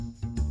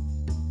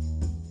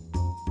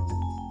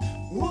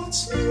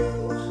what's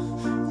new?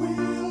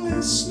 We're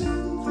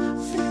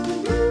listening,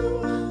 feeling blue.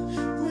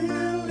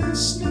 We're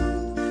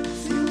listening,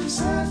 feeling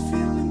sad,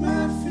 feeling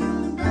mad,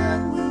 feeling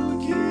bad. We'll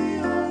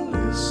give our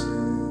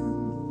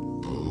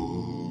listening.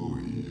 Oh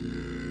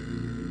yeah.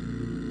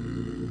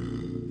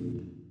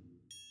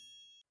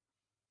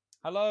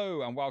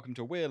 Hello and welcome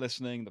to We're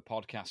Listening, the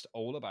podcast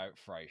all about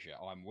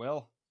Frasier. I'm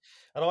Will.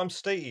 And I'm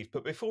Steve,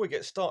 but before we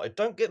get started,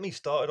 don't get me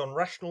started on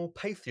rational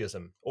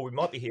patheism, or we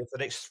might be here for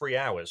the next 3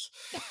 hours.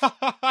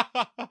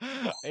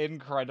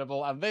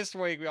 Incredible. And this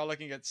week we are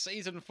looking at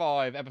Season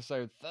 5,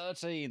 Episode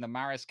 13, The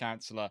Maris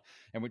Counsellor,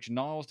 in which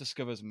Niles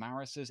discovers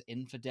Maris's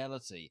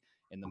infidelity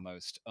in the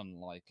most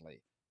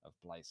unlikely of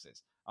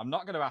places. I'm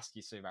not going to ask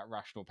you, Sue, about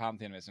rational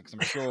pantheism, because I'm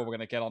sure we're going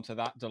to get onto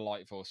that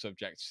delightful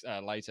subject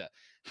later.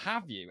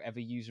 Have you ever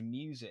used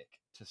music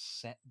to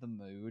set the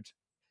mood?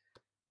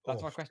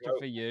 That's my question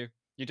for you.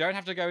 You don't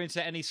have to go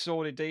into any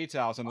sordid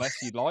details unless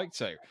you'd like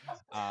to.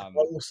 I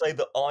will say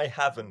that I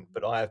haven't,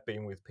 but I have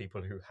been with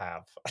people who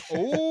have.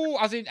 Oh,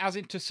 as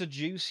in to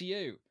seduce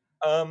you,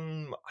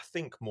 I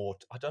think more.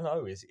 I don't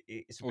know. It's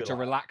a or bit to like,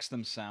 relax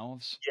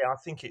themselves. yeah. I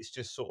think it's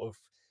just sort of.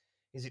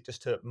 Is it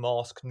just to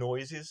mask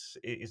noises?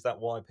 Is that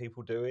why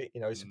people do it? You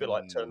know, it's a bit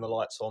like turn the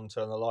lights on,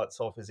 turn the lights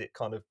off. Is it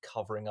kind of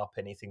covering up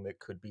anything that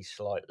could be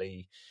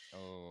slightly, you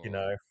Oh,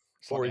 know, or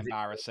slightly is it?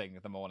 embarrassing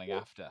the morning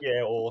after.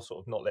 Yeah, or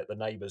sort of not let the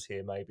neighbours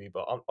hear maybe.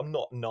 But I'm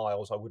not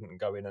Niles. I wouldn't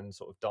go in and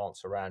sort of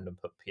dance around and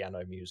put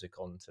piano music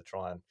on to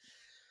try and.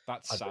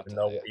 That's I don't sad even to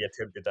know hear. what he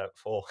attempted that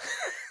for.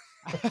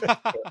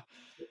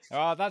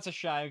 Oh, that's a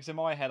shame, because in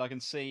my head I can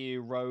see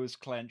you rose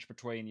clenched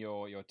between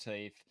your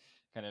teeth,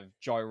 kind of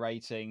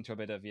gyrating to a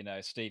bit of,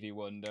 Stevie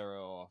Wonder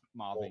or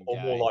Marvin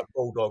or more Gaye. like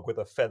Bulldog with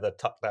a feather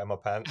tucked down my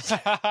pants.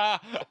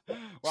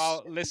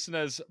 Well,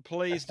 listeners,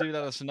 please do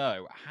let us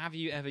know. Have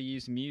you ever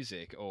used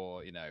music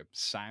or,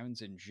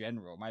 sounds in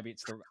general? Maybe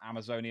it's the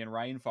Amazonian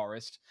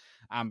rainforest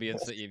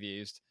ambience that you've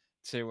used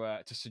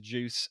to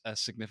seduce a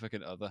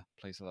significant other.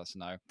 Please let us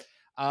know.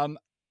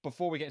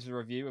 Before we get to the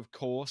review, of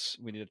course,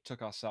 we need to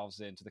tuck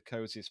ourselves into the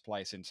coziest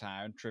place in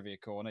town, Trivia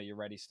Corner. You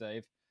ready,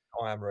 Steve?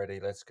 I am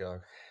ready. Let's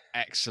go.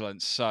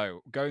 Excellent.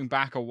 So, going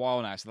back a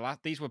while now, so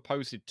these were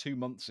posted 2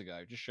 months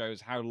ago. Just shows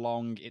how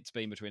long it's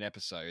been between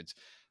episodes.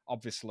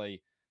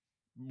 Obviously,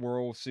 we're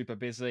all super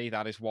busy.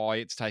 That is why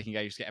it's taking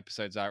ages to get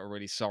episodes out. We're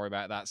really sorry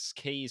about that.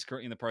 Key is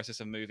currently in the process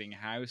of moving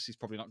house. He's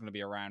probably not going to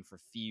be around for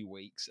a few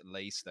weeks at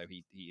least, though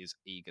he is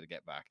eager to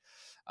get back.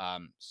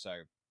 So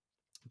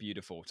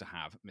beautiful to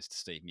have Mr.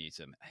 Steve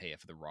Newton here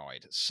for the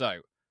ride. So,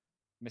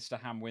 Mr.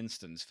 Ham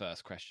Winston's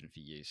first question for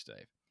you,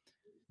 Steve.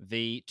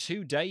 The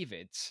two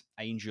Davids,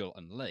 Angel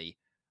and Lee,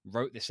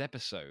 wrote this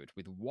episode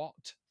with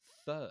what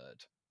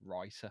third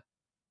writer?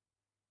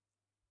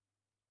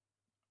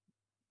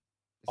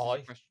 This is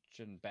a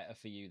question better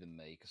for you than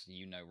me, because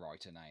you know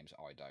writer names,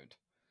 I don't.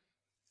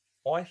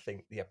 I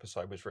think the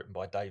episode was written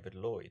by David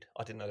Lloyd.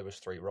 I didn't know there was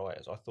 3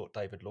 writers. I thought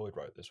David Lloyd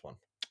wrote this one.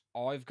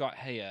 I've got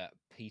here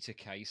Peter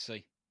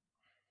Casey.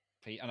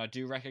 And I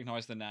do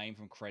recognise the name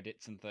from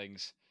credits and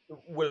things.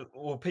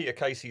 Well, Peter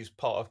Casey's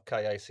part of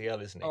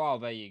KACL, isn't he? Oh,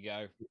 there you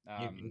go.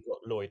 You've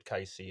got Lloyd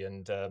Casey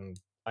and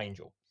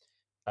Angel.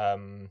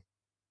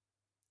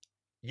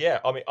 Yeah,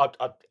 I mean,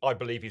 I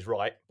believe he's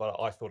right, but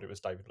I thought it was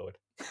David Lloyd.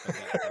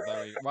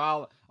 Okay,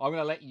 well, I'm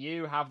going to let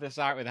you have this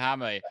out with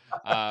Hammy.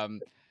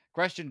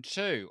 Question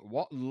 2.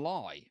 What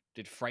lie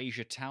did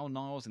Frasier tell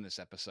Niles in this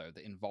episode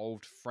that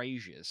involved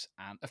Frasier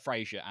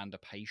and a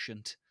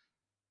patient?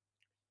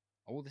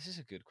 Oh, this is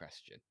a good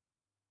question.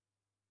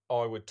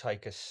 I would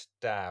take a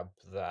stab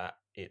that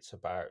it's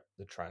about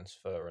the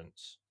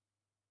transference.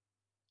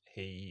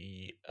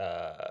 He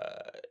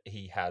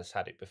has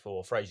had it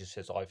before. Frasier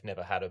says, "I've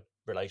never had a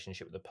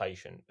relationship with a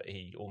patient," but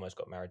he almost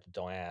got married to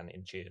Diane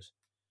in Cheers.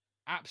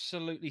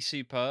 Absolutely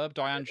superb.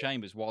 Diane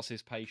Chambers was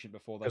his patient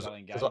before they got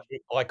engaged.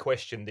 I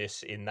questioned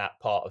this in that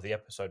part of the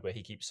episode where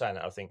he keeps saying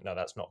that. I think, no,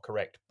 that's not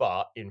correct.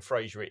 But in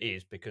Frasier, it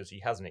is, because he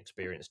hasn't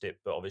experienced it.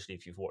 But obviously,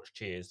 if you've watched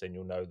Cheers, then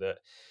you'll know that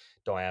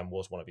Diane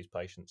was one of his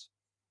patients.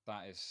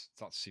 That's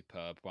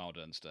superb. Well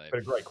done, Steve. But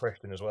a great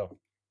question as well.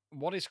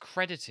 What is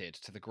credited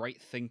to the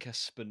great thinker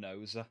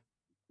Spinoza?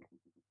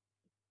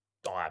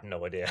 I have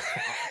no idea.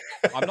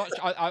 I'm not.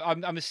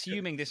 I'm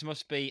assuming this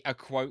must be a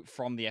quote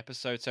from the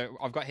episode. So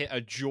I've got here a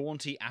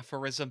jaunty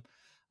aphorism.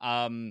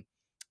 Oh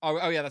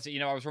yeah, that's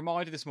it. I was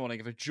reminded this morning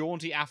of a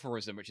jaunty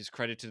aphorism, which is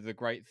credited to the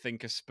great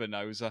thinker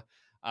Spinoza.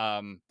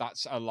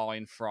 That's a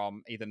line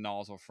from either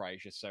Niles or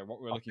Frasier. So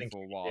what we're looking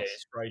for was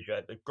it's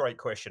Frasier. A great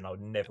question. I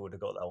never would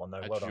have got that one though.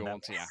 a Well done,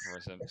 jaunty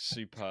aphorism.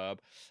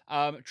 Superb.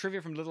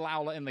 Trivia from Little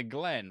Owlet in the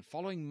Glen.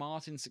 Following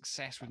Martin's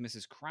success with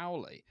Mrs.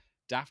 Crowley,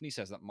 Daphne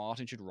says that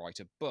Martin should write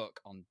a book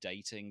on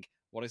dating.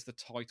 What is the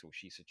title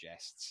she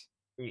suggests?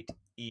 It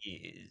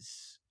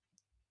is.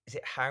 Is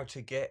it How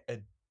to Get a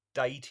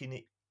Date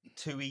in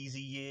 2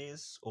 Easy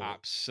Years? Or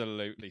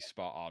Absolutely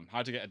spot on.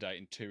 How to Get a Date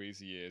in 2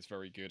 Easy Years.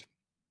 Very good.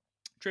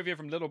 Trivia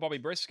from Little Bobby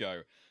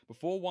Briscoe.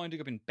 Before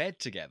winding up in bed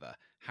together,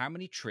 how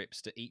many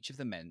trips do each of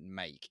the men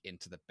make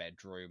into the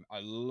bedroom? I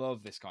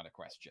love this kind of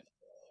question.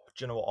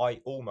 Do you know what?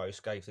 I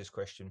almost gave this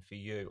question for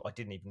you. I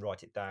didn't even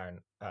write it down.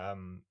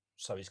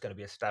 So it's going to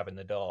be a stab in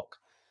the dark.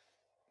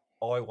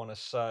 I want to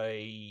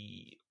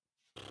say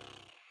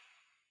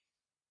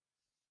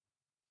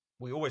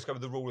we always go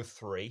with the rule of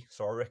 3,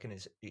 so I reckon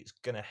it's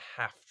going to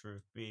have to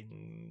have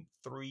been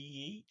 3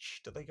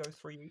 each. Do they go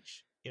 3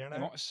 each? In and It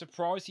out? might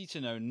surprise you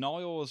to know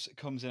Niles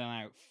comes in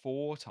and out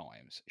 4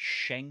 times.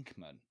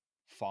 Schenkman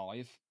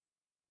 5.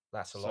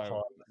 That's a lot higher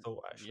So than I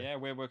thought, actually. yeah,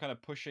 we're kind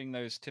of pushing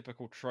those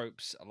typical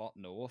tropes a lot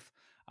north.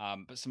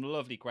 But some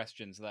lovely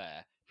questions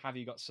there. Have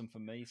you got some for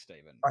me,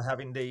 Stephen? I have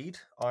indeed.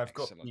 I've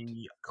got Excellent.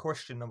 the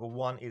question number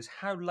 1 is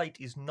how late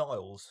is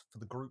Niles for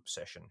the group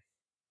session?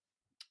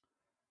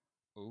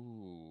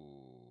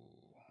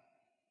 Ooh.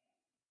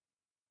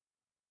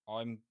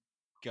 I'm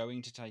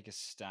going to take a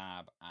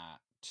stab at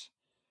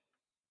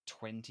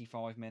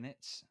 25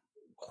 minutes.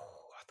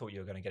 I thought you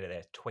were going to get it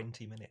there.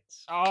 20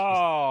 minutes.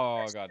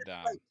 Oh,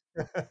 goddamn.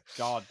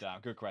 Goddamn.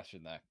 Good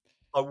question, though.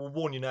 I will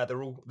warn you now,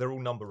 they're all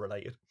number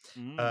related.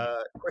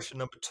 Mm. Question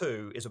number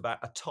 2 is about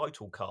a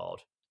title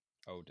card.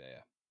 Oh, dear.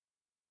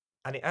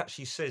 And it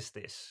actually says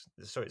this.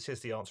 So it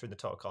says the answer in the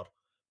title card.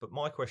 But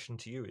my question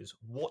to you is,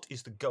 what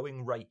is the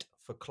going rate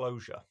for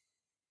closure?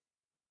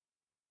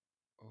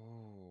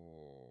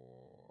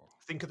 Oh.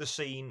 Think of the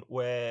scene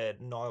where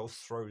Niles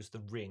throws the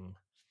ring.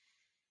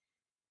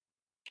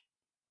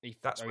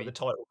 That's where the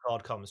title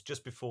card comes.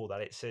 Just before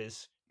that, it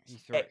says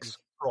X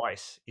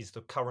price is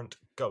the current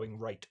going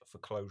rate for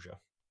closure.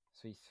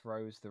 So he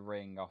throws the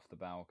ring off the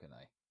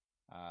balcony.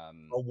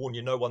 I'll warn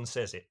you, no one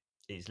says it.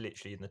 It's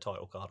literally in the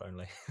title card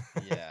only.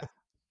 Yeah.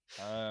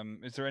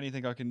 Is there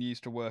anything I can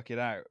use to work it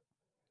out?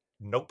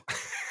 Nope.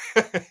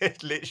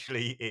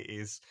 Literally, it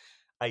is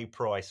a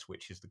price,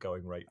 which is the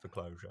going rate for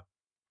closure.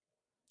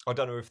 I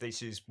don't know if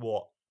this is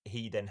what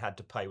he then had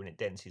to pay when it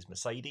dents his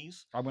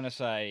Mercedes. I'm going to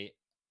say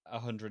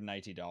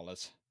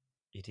 $180.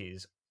 It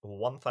is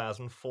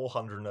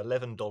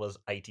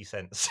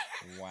 $1,411.80.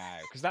 Wow.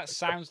 Because that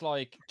sounds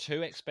like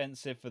too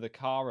expensive for the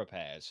car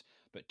repairs,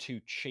 but too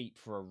cheap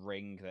for a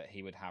ring that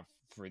he would have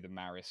through the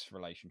Maris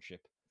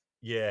relationship.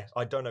 Yeah,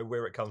 I don't know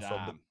where it comes from,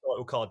 but Damn. the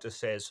title card just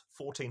says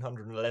That's a good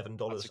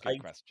 $1,411.80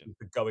 question. is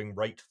the going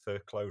rate for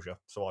closure.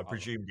 So I I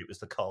presumed it was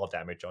the car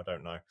damage. I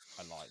don't know.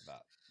 like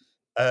that.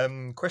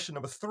 Question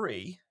number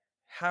 3.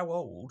 How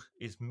old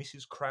is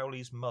Mrs.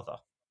 Crowley's mother?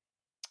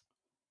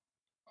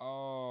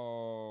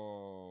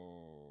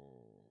 Oh.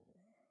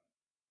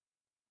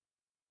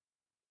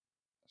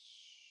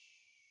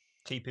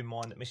 Keep in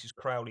mind that Mrs.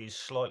 Crowley is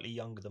slightly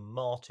younger than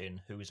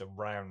Martin, who is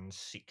around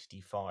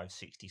 65,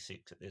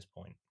 66 at this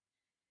point.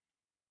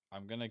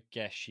 I'm going to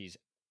guess she's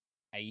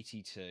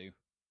 82.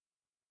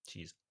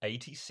 She's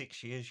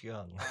 86 years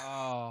young.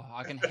 Oh,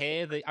 I can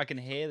hear the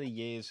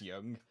years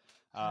young.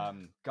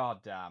 God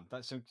damn,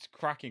 that's some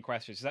cracking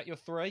questions. Is that your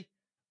 3?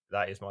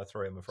 That is my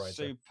 3, I'm afraid.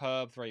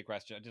 Superb 3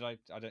 question. Did I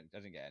didn't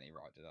get any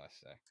right, did I?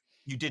 So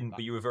You didn't,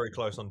 but you were very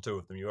close on 2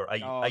 of them. You were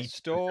 8. oh,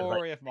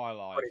 story of my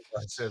life.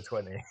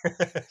 20.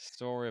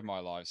 Story of my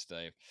life,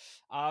 Steve.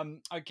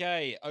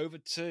 Okay, over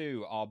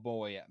to our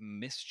boy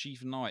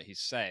Mischief Knight, who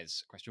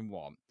says, question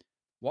 1.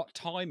 What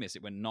time is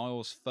it when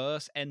Niles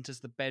first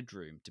enters the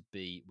bedroom to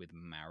be with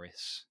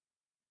Maris?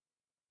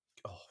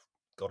 Oh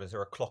God, is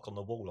there a clock on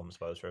the wall? I'm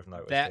supposed to have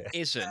noticed There here.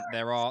 isn't.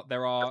 There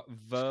are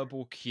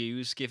verbal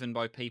cues given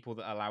by people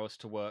that allow us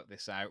to work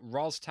this out.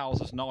 Roz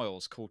tells us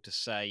Niles called to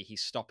say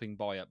he's stopping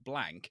by at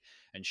blank,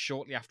 and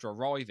shortly after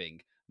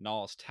arriving,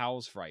 Niles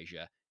tells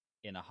Frasier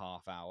in a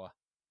half hour.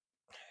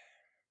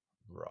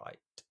 Right.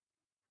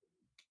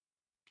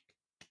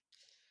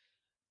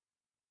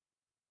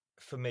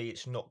 For me,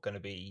 it's not going to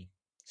be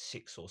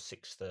 6 or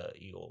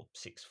 6:30 or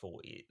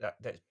 6:40.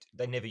 That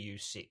they never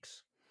use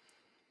 6.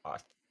 I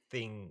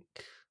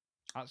think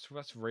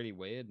That's really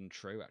weird and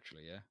true,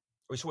 actually. Yeah.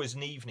 it's always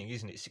an evening,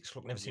 isn't it? 6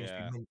 o'clock never seems to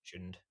be Yeah.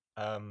 mentioned.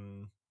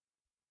 I'm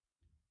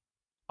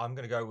going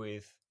to go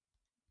with.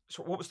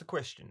 So, what was the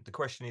question? The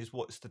question is,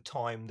 what's the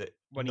time that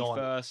When he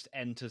first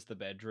enters the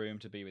bedroom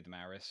to be with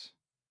Maris.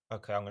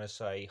 Okay, I'm going to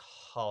say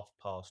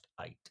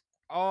 8:30.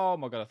 Oh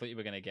my god, I thought you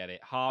were going to get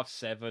it.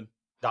 7:30.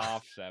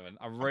 7:30.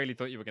 I really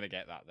thought you were going to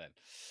get that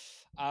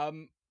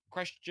then.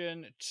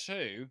 Question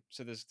 2.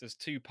 So there's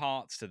 2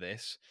 parts to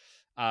this.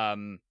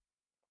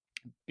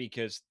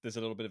 Because there's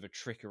a little bit of a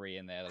trickery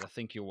in there that I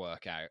think you'll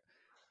work out.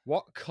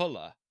 What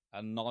colour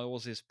are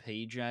Niles'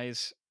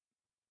 PJs?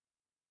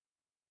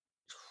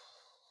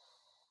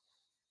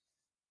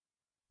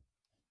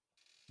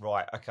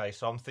 Right, okay,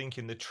 so I'm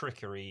thinking the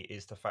trickery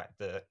is the fact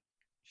that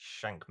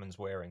Shankman's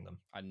wearing them.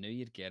 I knew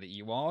you'd get it.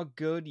 You are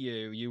good,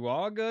 You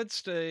are good,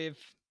 Steve.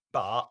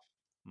 But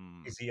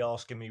is he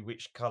asking me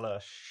which colour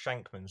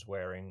Shankman's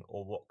wearing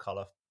or what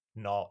colour?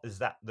 No, is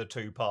that the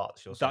 2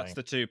 parts you're saying? That's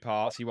the 2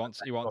 parts. He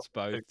wants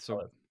both. So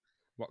Colours.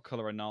 what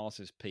colour are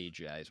Niles'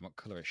 PJs and what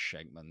colour is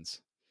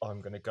Shankman's? I'm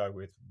going to go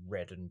with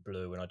red and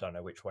blue, and I don't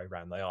know which way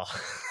round they are.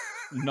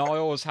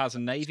 Niles has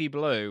navy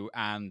blue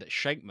and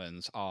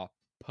Shankman's are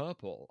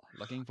purple.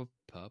 Looking for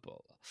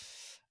purple.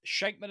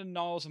 Shankman and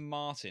Niles and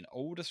Martin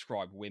all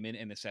describe women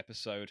in this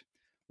episode.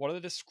 What are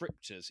the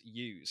descriptors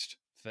used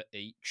for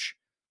each.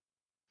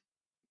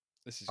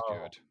 This is Oh,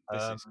 good.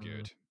 This is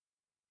good.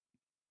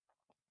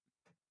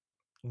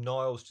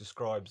 Niles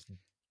describes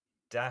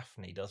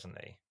Daphne, doesn't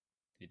he?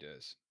 He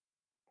does.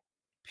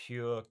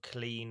 Pure,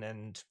 clean,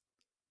 and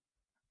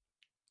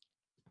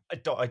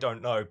I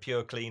don't know.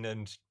 Pure, clean,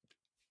 and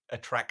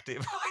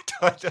attractive.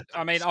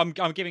 I mean, I'm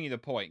giving you the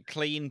point.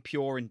 Clean,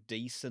 pure, and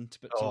decent,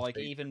 but to Oh, like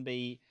see. even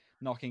be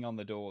knocking on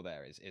the door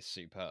there is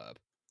superb.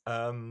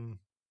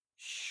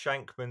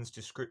 Shankman's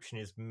description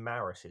is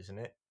Maris, isn't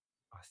it?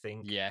 I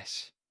think.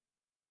 Yes.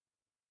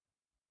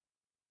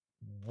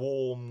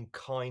 Warm,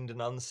 kind,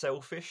 and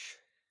unselfish.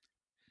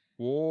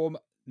 Warm,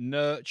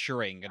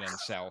 nurturing, and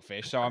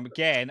unselfish. So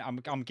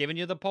I'm giving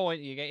you the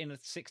point. You're getting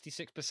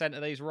 66%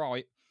 of these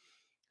right.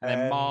 And then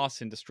And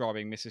Martin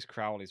describing Mrs.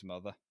 Crowley's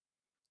mother.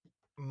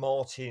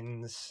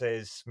 Martin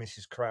says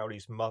Mrs.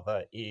 Crowley's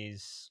mother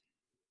is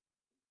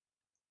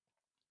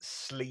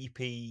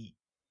sleepy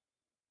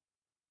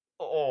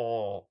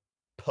or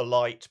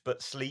polite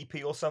but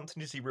sleepy or something.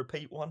 Does he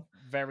repeat one?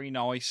 Very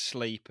nice,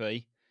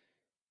 sleepy.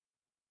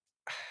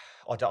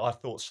 I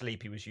thought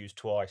sleepy was used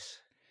twice.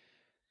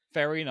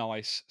 Very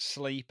nice,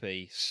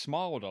 sleepy.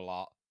 Smiled a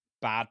lot.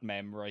 Bad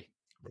memory.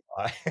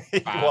 Right.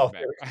 Bad Well,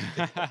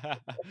 memory.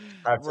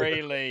 that's a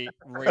Really,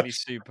 really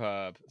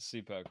superb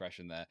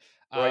question there.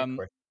 great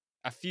question.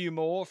 A few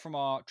more from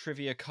our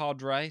trivia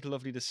cadre.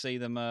 Lovely to see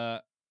them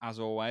as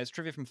always.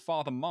 Trivia from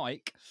Father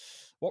Mike.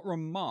 What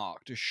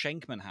remark does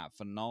Shankman have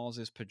for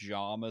Nars's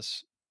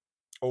pajamas?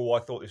 Oh, I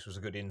thought this was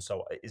a good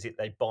insult. Is it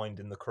they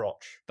bind in the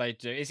crotch? They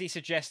do. Is he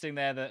suggesting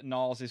there that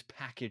Nars's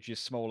package is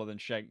smaller than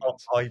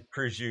Shankman's? I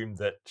presume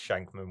that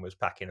Shankman was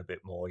packing a bit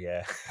more,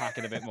 yeah.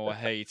 Packing a bit more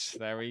heat.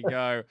 There we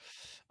go.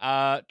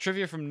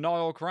 Trivia from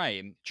Niall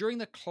Crane. During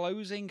the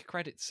closing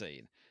credit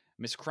scene,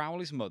 Miss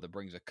Crowley's mother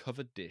brings a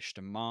covered dish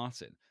to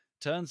Martin.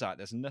 Turns out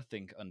there's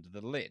nothing under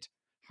the lid.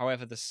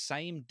 However, the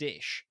same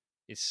dish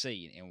is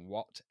seen in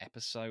what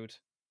episode?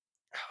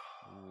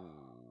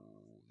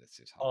 Ooh, this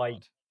is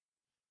hard.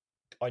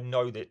 I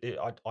know that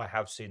I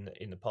have seen that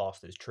in the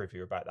past there's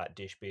trivia about that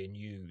dish being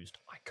used.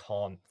 I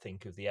can't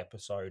think of the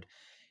episode.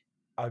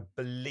 I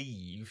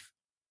believe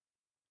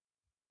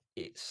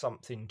it's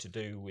something to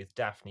do with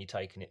Daphne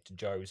taking it to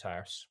Joe's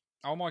house.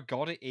 Oh my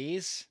god, it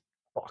is.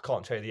 But I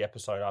can't tell you the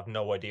episode. I have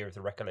no idea of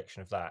the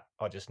recollection of that.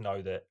 I just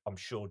know that I'm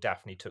sure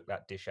Daphne took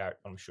that dish out.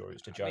 I'm sure it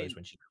was to I Joe's mean,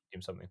 when she cooked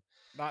him something.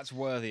 that's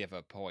worthy of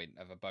a point,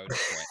 of a bonus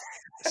point.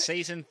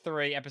 Season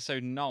 3,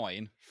 episode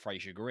 9,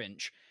 Frasier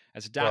Grinch,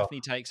 as Well,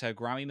 Daphne takes her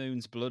Grammy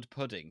Moon's blood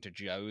pudding to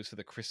Joe's for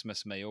the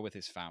Christmas meal with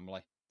his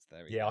family. So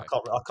there we yeah,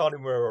 go. I can't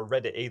remember where I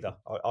read it either.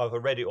 I either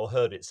read it or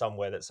heard it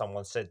somewhere that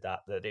someone said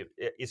that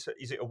is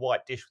it a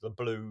white dish with a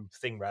blue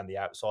thing around the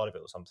outside of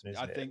it or something,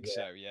 I isn't it? think Yeah.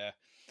 so, yeah.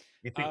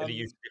 You think that he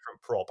used a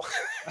different prop?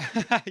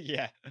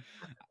 Yeah.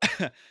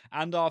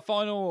 And our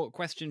final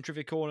question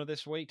trivia corner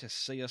this week to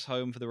see us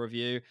home for the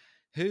review.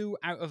 Who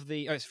out of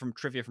the it's from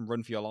trivia from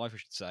Run for Your Life, I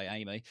should say,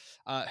 Amy.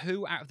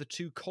 Who out of the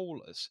two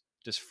callers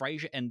does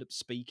Frasier end up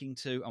speaking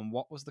to, and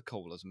what was the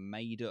caller's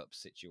made up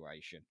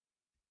situation?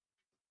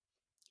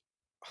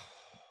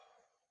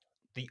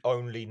 The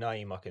only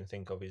name I can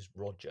think of is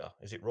Roger.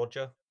 Is it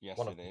Roger? Yes,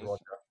 One of it them, is.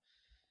 Roger.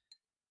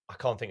 I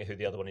can't think of who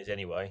the other one is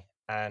anyway,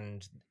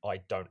 and I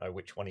don't know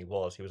which one he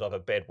was. He was either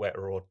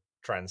bedwetter or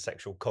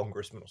transsexual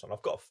congressman or something.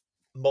 I've got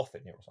a moth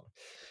in here or something.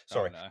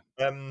 Sorry.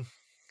 Oh, Um,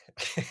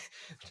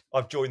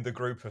 I've joined the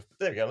group of.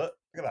 There we go. Look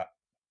at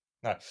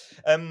that. No.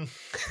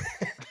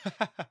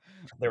 no.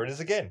 There it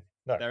is again.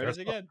 No, There it is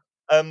again.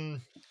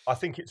 I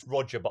think it's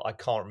Roger, but I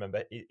can't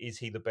remember. Is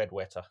he the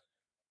bedwetter?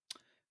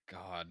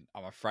 God,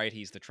 I'm afraid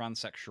he's the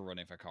transsexual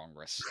running for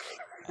Congress.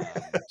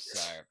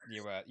 So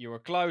you were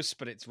close,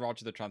 but it's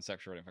Roger the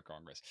transsexual running for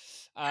Congress.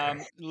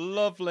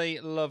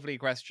 Lovely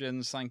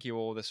questions. Thank you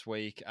all this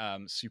week.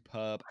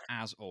 Superb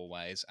as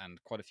always,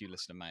 and quite a few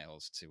listener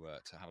mails to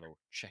have a little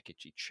check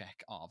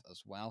of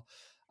as well.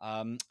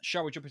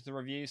 Shall we jump into the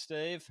review,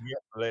 Steve? Yeah,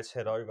 let's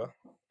head over.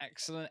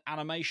 Excellent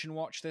animation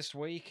watch this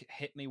week.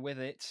 Hit me with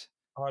it.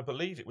 I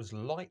believe it was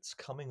Lights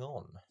Coming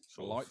On.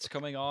 Lights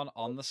Coming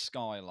On the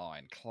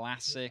Skyline.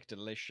 Classic,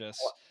 delicious.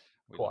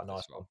 We quite love a nice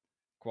this one. one.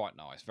 Quite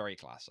nice, very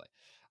classy.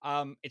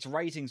 It's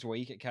ratings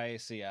week at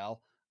KACL.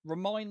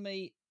 Remind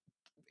me,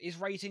 is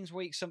ratings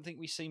week something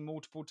we see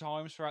multiple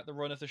times throughout the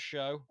run of the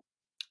show?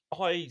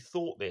 I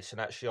thought this,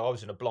 and actually, I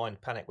was in a blind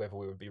panic whether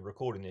we would be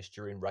recording this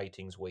during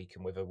ratings week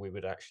and whether we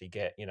would actually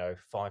get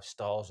 5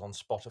 stars on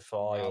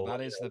Spotify Well, or that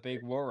is the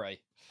big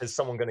worry. is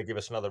someone going to give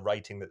us another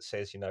rating that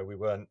says we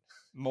weren't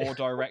More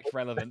direct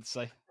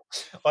relevancy.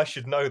 I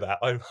should know that.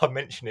 I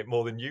mention it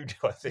more than you do.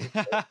 I think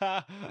you're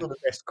the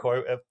best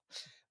quote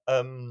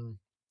ever.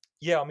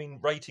 Yeah, I mean,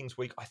 ratings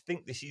week, I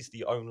think this is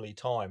the only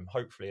time,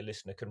 hopefully, a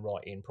listener can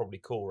write in, probably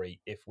Corey,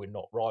 if we're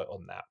not right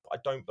on that. But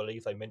I don't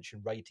believe they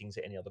mention ratings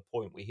at any other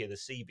point. We hear the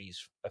CBs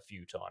a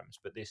few times,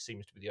 but this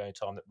seems to be the only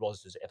time that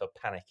Roz is ever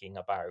panicking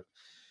about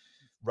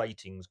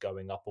ratings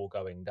going up or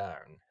going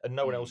down. And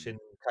no one else in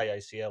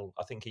KACL,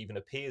 I think, even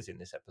appears in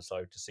this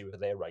episode to see whether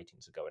their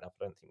ratings are going up.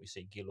 I don't think we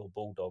see Gil or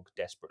Bulldog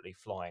desperately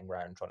flying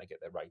around trying to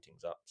get their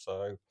ratings up.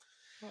 So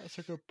That's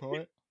a good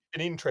point.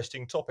 An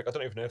interesting topic. I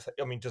don't even know if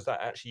does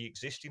that actually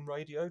exist in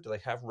radio? Do they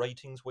have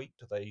ratings week?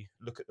 Do they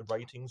look at the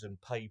ratings and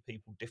pay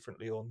people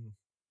differently on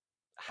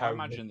I how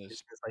many imagine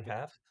listeners they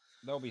have?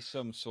 there'll be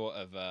some sort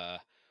of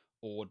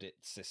audit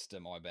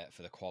system, I bet,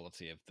 for the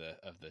quality of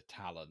the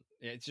talent.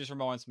 It just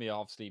reminds me,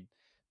 obviously,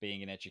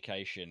 being in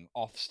education,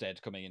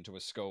 Ofsted coming into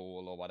a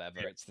school or whatever.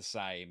 It's the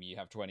same. You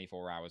have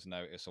 24 hours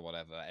notice or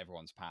whatever.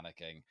 Everyone's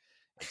panicking.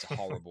 It's a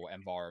horrible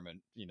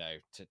environment,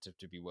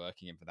 to be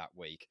working in for that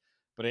week.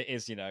 But it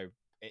is,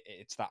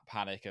 it's that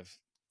panic of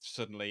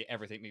suddenly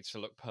everything needs to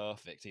look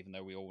perfect, even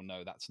though we all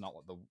know that's not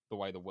what the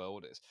way the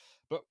world is.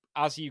 But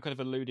as you kind of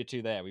alluded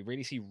to there, we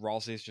really see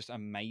Roz's just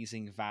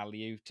amazing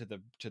value to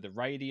the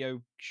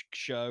radio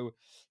show,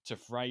 to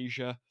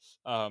Frasier.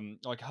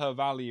 Like her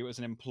value as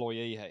an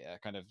employee here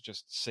kind of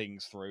just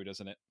sings through,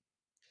 doesn't it?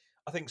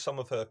 I think some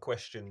of her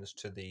questions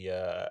to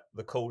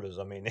the callers.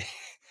 I mean,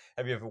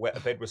 have you ever wet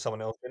a bed with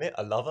someone else in it?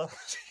 A lover,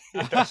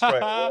 straight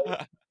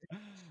away.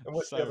 And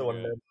what's the other So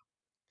one? good.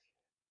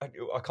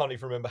 I can't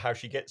even remember how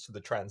she gets to the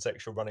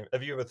transsexual running.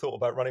 Have you ever thought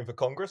about running for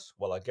Congress?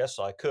 Well, I guess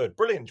I could.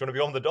 Brilliant. Do you want to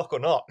be on the dock or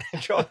not? Do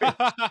you know what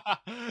I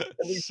mean?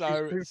 And these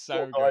So two poor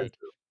so guys,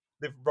 good.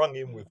 they've rung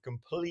in with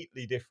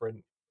completely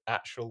different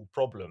actual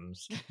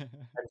problems, and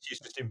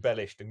she's just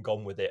embellished and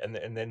gone with it.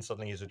 And then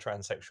suddenly he's a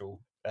transsexual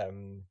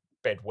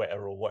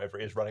bedwetter or whatever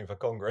it is running for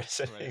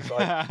Congress, and he's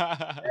like,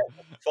 yeah,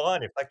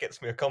 fine if that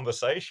gets me a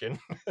conversation.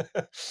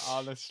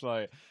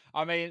 Honestly,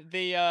 I mean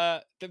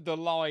the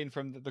line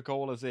from the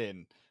callers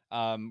in,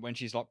 when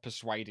she's like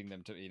persuading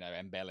them to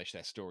embellish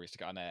their stories to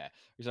get on air.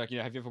 He's like,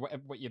 have you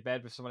ever wet your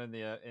bed with someone in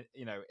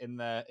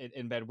the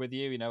in bed with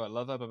you, a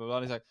lover, blah blah blah.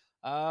 And he's like,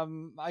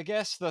 I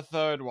guess the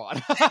third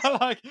one.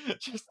 Like,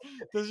 just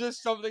there's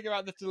just something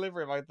about the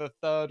delivery of like the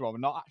third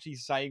one, not actually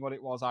saying what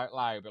it was out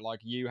loud, but like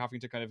you having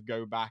to kind of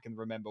go back and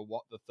remember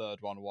what the third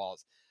one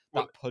was.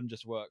 Well, That pun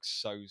just works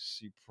so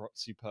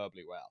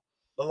superbly well.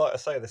 like I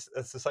say,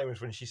 it's the same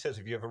as when she says,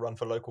 "Have you ever run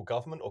for local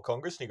government or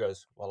Congress?" And he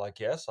goes, "Well, I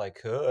guess I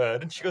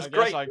could." And she goes, I guess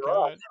 "Great, I you're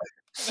right."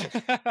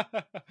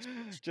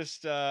 could.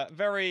 Just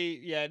very,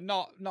 yeah,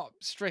 not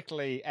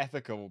strictly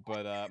ethical,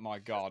 but my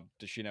god,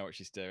 does she know what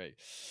she's doing?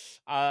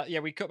 Yeah,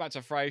 we cut back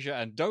to Frasier,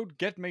 and don't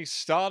get me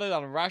started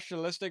on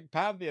rationalistic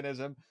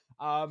pantheism.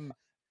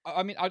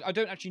 I mean, I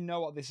don't actually know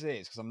what this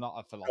is because I'm not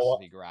a So,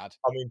 philosophy grad.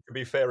 I mean, to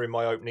be fair, in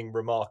my opening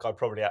remark, I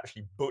probably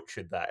actually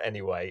butchered that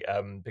anyway,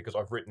 because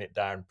I've written it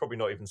down, probably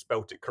not even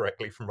spelt it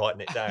correctly from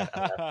writing it down,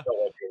 and I have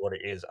no idea what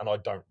it is, and I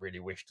don't really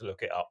wish to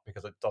look it up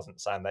because it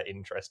doesn't sound that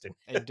interesting.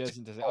 It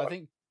doesn't, does it? I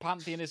think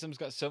pantheism's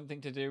got something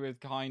to do with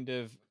kind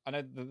of. I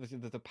know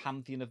the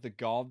pantheon of the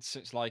gods. So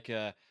it's like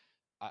a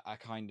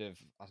kind of,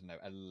 I don't know,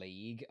 a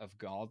league of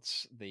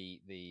gods. The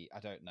I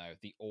don't know,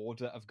 the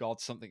order of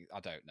gods. Something, I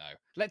don't know.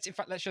 Let's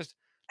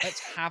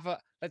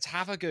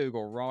have a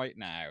Google right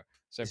now.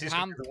 So Is this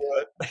going to be the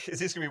worst? Is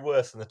this going to be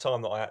worse than the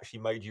time that I actually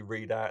made you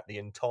read out the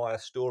entire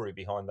story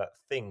behind that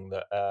thing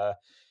that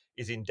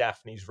is in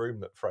Daphne's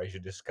room that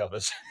Frasier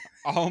discovers?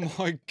 Oh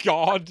my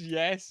god,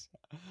 yes.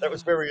 That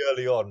was very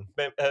early on.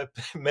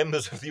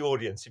 Members of the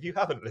audience, if you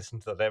haven't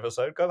listened to that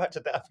episode, go back to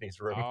Daphne's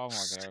room. Oh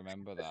my god, I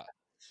remember that.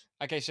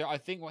 Okay, so I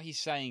think what he's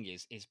saying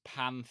is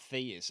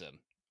pantheism,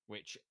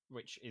 which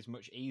is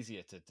much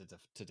easier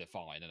to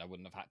define, and I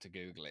wouldn't have had to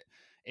Google it.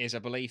 Is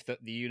a belief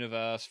that the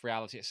universe,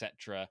 reality,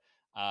 etc.,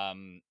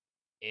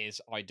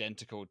 is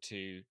identical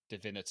to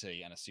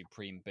divinity and a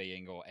supreme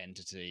being or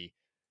entity.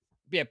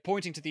 Yeah,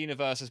 pointing to the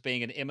universe as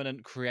being an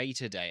immanent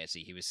creator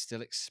deity who is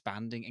still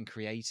expanding and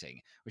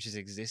creating, which has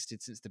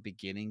existed since the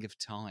beginning of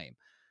time.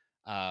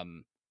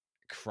 Um,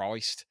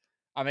 Christ.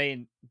 I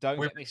mean, don't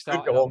We get me could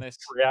started go on on this.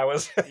 for 3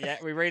 hours. Yeah,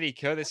 we really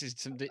could. This is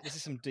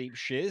some deep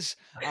shiz.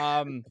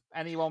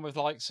 Anyone with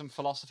like some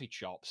philosophy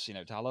chops,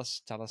 tell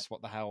us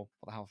what the hell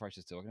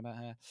Fraser's talking about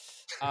here.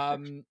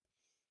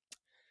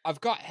 I've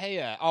got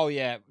here. Oh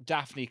yeah,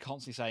 Daphne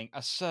constantly saying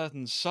a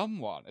certain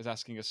someone is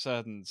asking a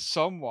certain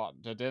someone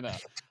to dinner.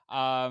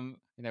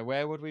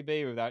 Where would we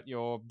be without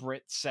your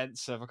Brit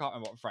sense of, I can't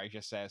remember what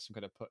Fraser says. I'm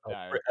going to put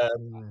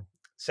down.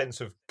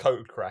 Sense of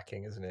code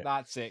cracking, isn't it?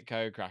 That's it,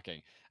 code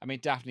cracking. I mean,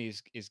 Daphne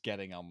is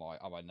getting on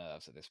my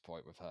nerves at this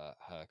point with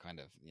her kind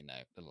of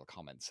little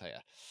comments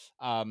here.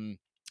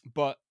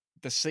 But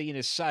the scene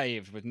is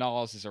saved with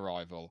Nars's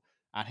arrival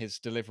and his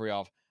delivery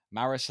of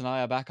Maris and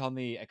I are back on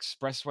the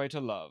expressway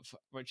to love,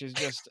 which is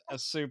just a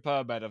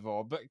superb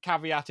metaphor, but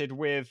caveated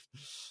with,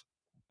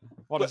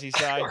 what does he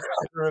say? I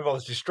remember I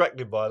was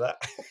distracted by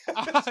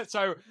that.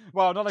 So,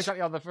 well, not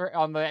exactly on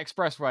the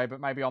expressway, but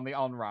maybe on the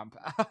on ramp.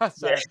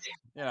 So,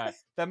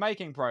 they're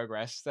making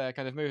progress. They're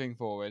kind of moving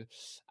forward.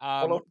 Well,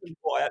 I'll tell you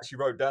what I actually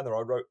wrote down there.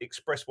 I wrote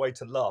 "Expressway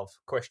to Love?"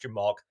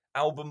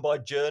 Album by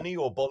Journey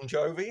or Bon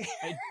Jovi?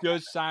 It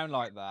does sound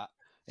like that.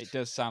 It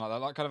does sound like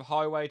that, like kind of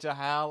highway to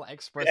hell,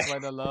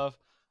 expressway to love.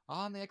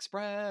 On the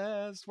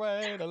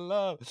expressway to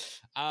love.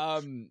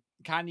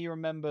 Can you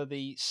remember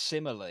the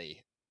simile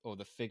or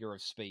the figure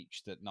of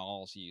speech that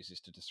Niles uses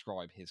to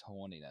describe his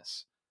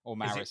horniness? or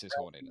Is it Maris's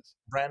horniness?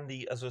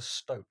 Randy as a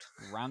stoat?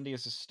 Randy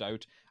is a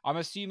stoat. I'm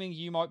assuming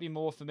you might be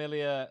more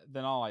familiar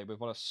than I with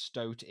what a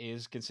stoat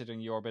is, considering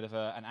you're a bit of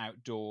an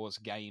outdoors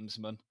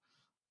gamesman.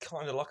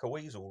 Kind of like a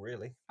weasel,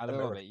 really. A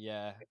little bit,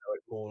 yeah. Know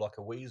it more like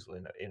a weasel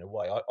in a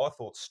way. I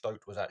thought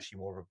stoat was actually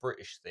more of a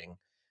British thing,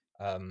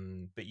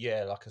 but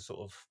yeah, like a sort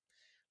of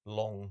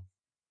long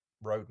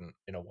rodent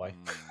in a way.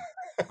 Mm.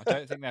 I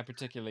don't think they're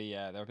particularly.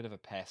 They're a bit of a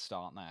pest,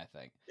 aren't they? I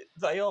think.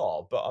 They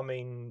are, but I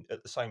mean,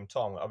 at the same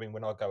time, I mean,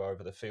 when I go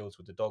over the fields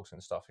with the dogs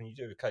and stuff, and you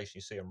do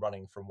occasionally see them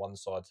running from one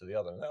side to the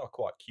other, and they are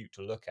quite cute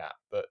to look at.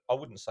 But I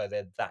wouldn't say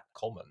they're that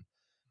common.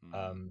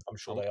 Mm. I'm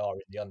sure Oh, they are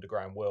in the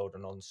underground world,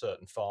 and on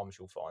certain farms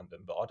you'll find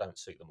them, but I don't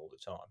see them all the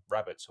time.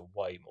 Rabbits are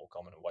way more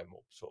common and way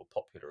more sort of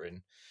popular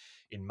in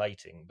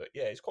mating. But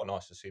yeah, it's quite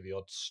nice to see the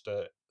odd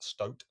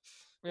stoat.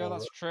 yeah, Or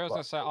that's true. I was like,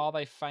 gonna say, are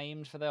they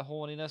famed for their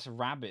horniness?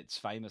 Rabbits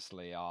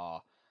famously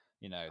are.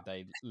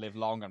 They live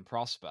long and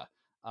prosper.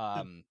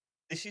 Um,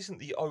 this isn't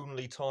the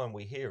only time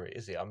we hear it,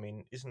 is it? I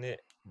mean, isn't it?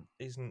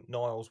 Isn't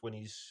Niles when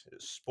he's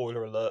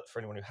spoiler alert for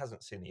anyone who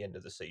hasn't seen the end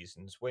of the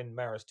seasons when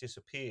Maris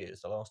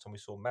disappears? The last time we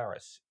saw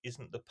Maris,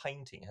 isn't the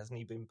painting? Hasn't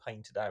he been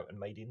painted out and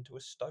made into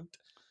a stoat?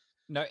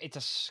 no, it's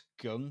a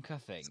skunk, I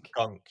think.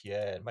 Skunk,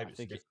 yeah. I Maybe it's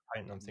a think different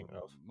painting I'm thinking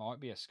of. might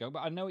be a skunk, but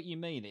I know what you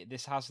mean.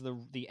 This has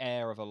the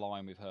air of a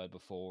line we've heard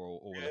before,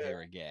 or will Yeah. hear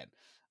again.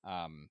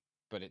 Um,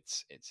 but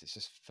it's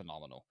just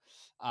phenomenal.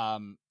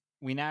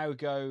 We now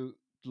go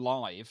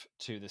live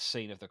to the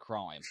scene of the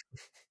crime.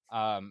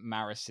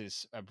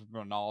 Maris's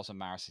Niles and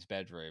Maris's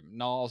bedroom.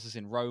 Niles is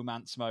in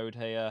romance mode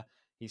here.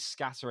 He's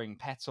scattering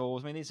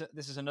petals. I mean,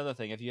 this is another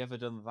thing. Have you ever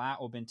done that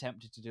or been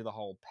tempted to do the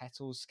whole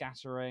petals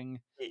scattering?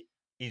 It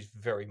is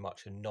very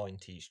much a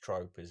 90s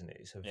trope, isn't it?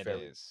 It's a It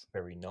very, is.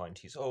 very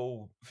 90s.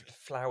 Oh,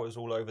 flowers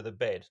all over the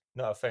bed.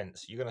 No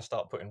offense. You're going to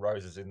start putting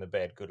roses in the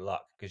bed. Good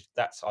luck. Because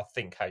that's, I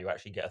think, how you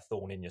actually get a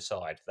thorn in your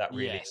side. That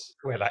really is Yes.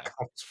 where that Yeah.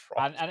 comes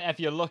from. And if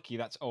you're lucky,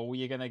 that's all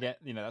you're gonna get.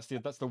 That's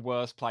the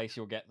worst place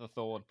you'll get the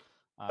thorn.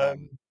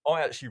 Um,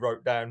 I actually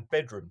wrote down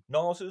bedroom.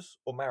 Nas's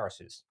or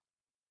Maris's?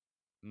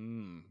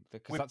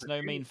 Because With that's the no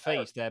view mean of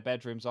Paris. feat. Their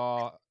bedrooms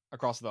are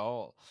across the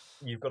hall.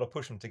 You've got to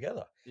push them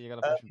together. You got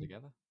to push them Um,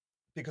 together.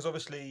 because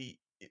obviously,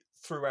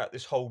 throughout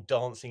this whole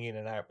dancing in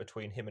and out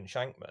between him and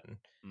Shankman,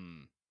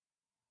 Mm.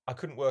 I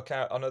couldn't work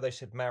out. I know they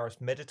said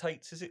Maris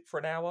meditates, is it for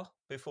an hour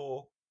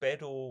before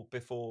bed or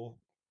before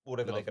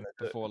whatever they're Love going to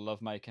do? before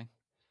love making.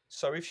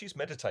 So if she's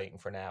meditating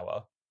for an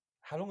hour,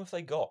 how long have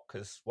they got?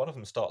 Because one of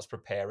them starts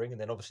preparing, and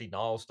then obviously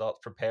Niall starts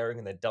preparing,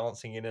 and they're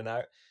dancing in and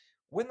out.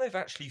 When they've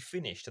actually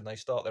finished and they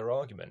start their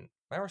argument,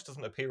 Maris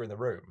doesn't appear in the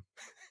room.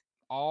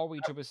 Are we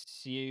to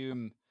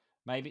assume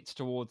maybe it's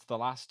towards the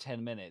last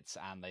 10 minutes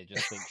and they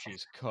just think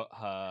she's cut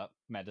her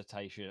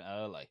meditation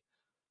early?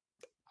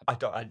 I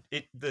don't.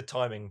 The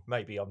timing.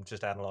 Maybe I'm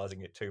just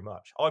analysing it too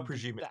much. I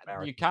presume it's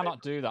Maris. You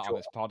cannot do that on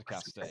this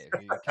podcast, Steve.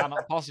 You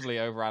cannot possibly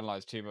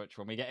overanalyze too much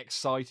when we get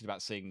excited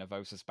about seeing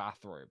Navosa's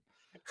bathroom,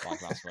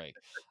 like last week.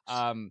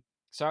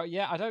 So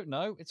yeah, I don't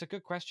know. It's a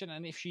good question.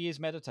 And if she is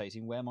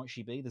meditating, where might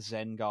she be? The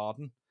Zen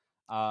garden,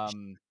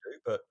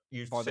 But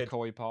you by the said.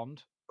 koi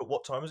pond. But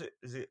what time is it?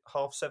 Is it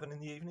 7:30 in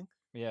the evening?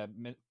 Yeah,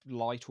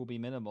 light will be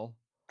minimal.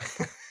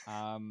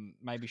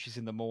 Maybe she's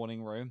in the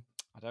morning room.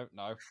 I don't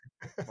know.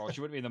 Well,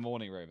 she wouldn't be in the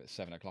morning room at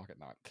 7 o'clock at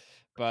night.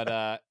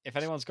 But if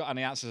anyone's got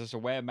any answers as to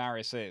where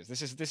Maris is,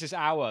 this is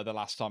the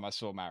last time I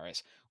saw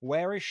Maris.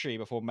 Where is she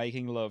before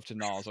making love to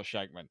Niles or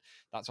Shankman?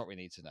 That's what we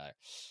need to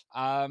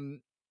know.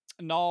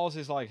 Niles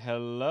is like,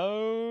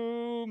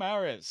 "Hello,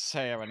 Maris,"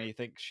 here, and he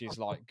thinks she's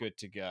like good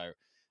to go.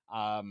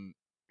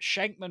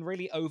 Shankman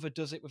really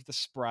overdoes it with the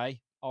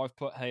spray. I've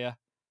put here.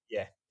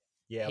 Yeah,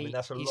 yeah. I mean,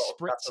 that's a He's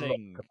lot. That's a lot.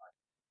 spritzing.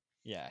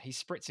 Yeah,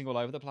 he's spritzing all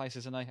over the place,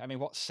 isn't he? I mean,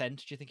 what scent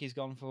do you think he's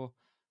gone for?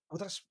 Well,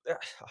 that's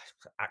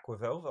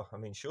Aquavelva. I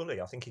mean, surely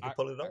I think he could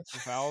pull it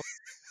Aquavelva.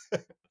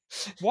 off.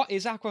 What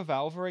is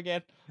Aquavelva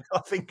again? I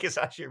think it's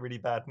actually a really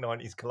bad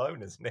 90s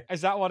cologne, isn't it?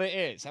 Is that what it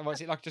is? And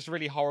was it like just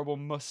really horrible,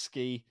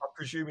 musky? I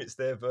presume it's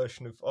their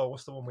version of. Oh,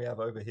 what's the one we have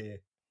over here?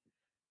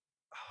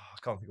 I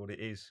can't think what it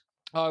is.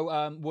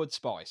 Oh, Wood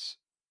Spice.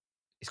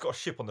 It's got a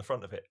ship on the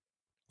front of it.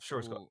 I'm sure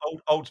it's got Ooh,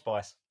 Old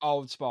Spice.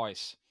 Old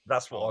Spice.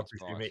 That's what I Old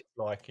presume Spice. it's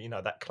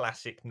like. That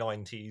classic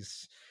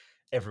 90s.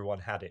 Everyone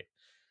had it.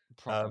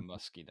 Proper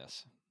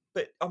muskiness.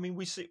 But I mean,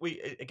 we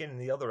again in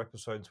the other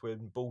episodes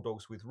when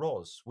Bulldogs with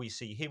Roz, we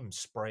see him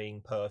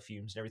spraying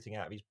perfumes and everything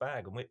out of his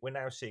bag, and we're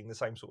now seeing the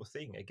same sort of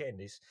thing again.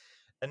 Is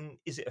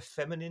it a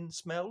feminine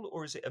smell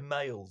or is it a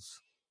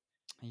male's?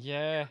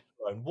 Yeah.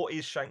 And what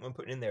is Shankman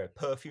putting in there? A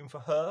perfume for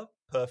her?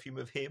 Perfume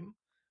of him?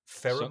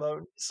 So,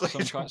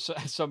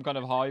 Pheromones? some kind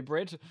of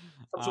hybrid.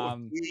 Some sort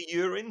of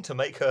urine to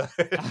make her.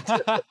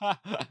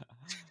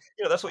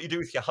 That's what you do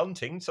with your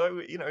hunting. So,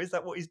 is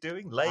that what he's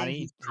doing? And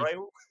Laying his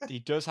trail? he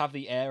does have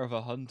the air of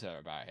a hunter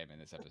about him in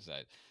this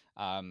episode.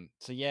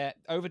 So yeah,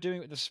 overdoing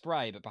it with the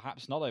spray, but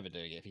perhaps not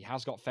overdoing it. If he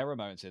has got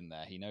pheromones in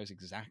there, he knows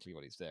exactly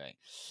what he's doing.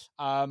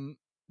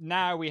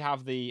 Now we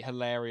have the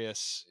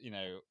hilarious,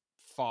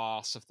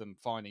 farce of them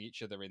finding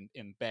each other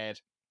in bed.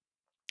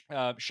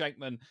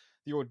 Shankman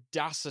the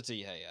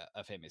audacity here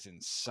of him is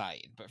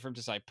insane. But for him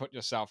to say, "Put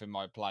yourself in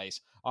my place,"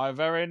 I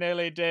very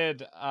nearly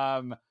did.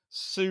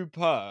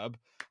 Superb.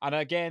 And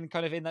again,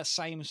 kind of in that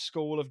same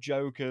school of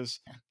jokers,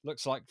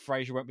 looks like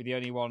Fraser won't be the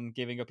only one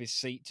giving up his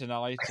seat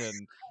tonight.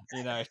 And,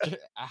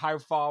 how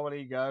far will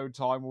he go?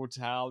 Time will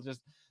tell.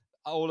 Just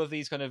all of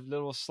these kind of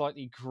little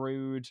slightly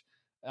crude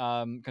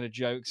kind of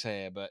jokes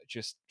here, but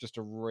just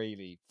a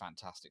really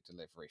fantastic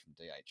delivery from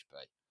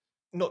DHB.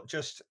 Not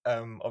just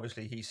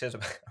obviously he says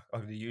about,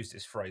 I'm going to use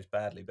this phrase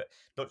badly, but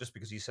not just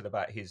because he said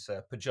about his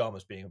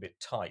pajamas being a bit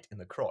tight in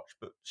the crotch,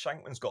 but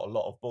Shankman's got a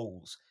lot of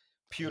balls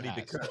He purely has.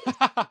 because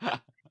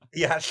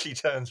he actually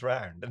turns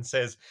around and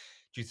says,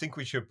 "Do you think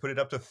we should put it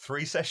up to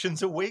 3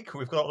 sessions a week?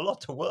 We've got a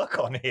lot to work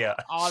on here."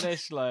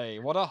 Honestly,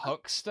 what a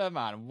huckster,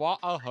 man! What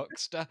a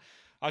huckster!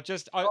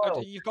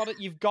 Oh,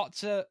 you've got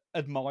to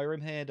admire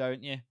him here,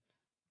 don't you?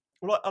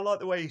 well, I like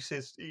the way he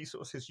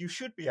sort of says, "You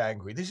should be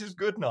angry. This is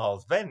good,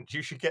 Niles. Vent.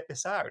 You should get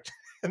this out."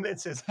 And then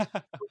says, 3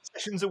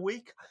 sessions a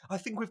week? I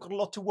think we've got a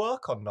lot to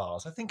work on,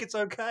 Niles. I think it's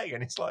okay.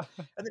 And it's like,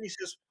 and then he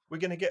says, "We're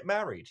going to get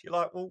married." You're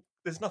like, well,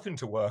 there's nothing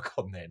to work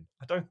on then.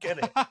 I don't get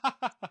it.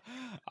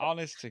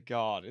 Honest to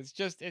God, it's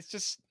just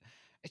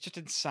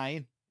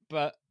insane.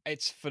 But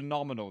it's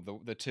phenomenal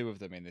the two of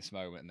them in this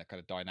moment and the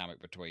kind of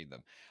dynamic between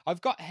them. I've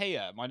got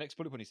here my next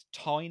bullet point is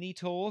tiny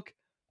talk.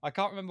 I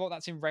can't remember what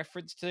that's in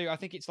reference to. I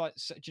think it's like,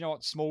 do you know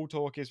what small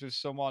talk is with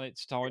someone?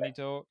 It's Yeah, tiny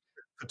talk.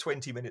 for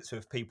 20 minutes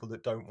of people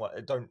that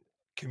don't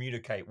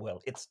communicate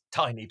well, it's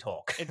tiny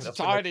talk. It's That's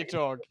when they're tiny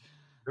talk.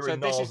 they're So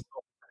in this Niles' is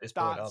office at this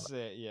point, aren't That's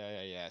it. Yeah,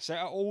 yeah, yeah. So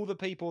are all the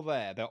people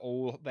there, they're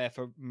all there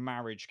for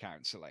marriage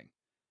counselling,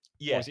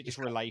 they? or Yeah, is it it's just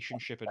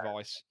relationship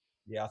advice?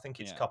 yeah, I think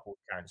it's Yeah, couples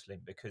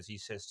counselling because he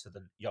says to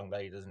the young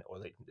lady, doesn't it, or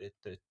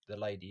the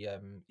lady,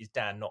 "Is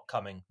Dan not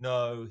coming?"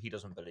 No, he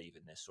doesn't believe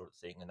in this sort of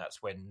thing, and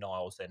that's when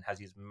Niles then has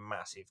his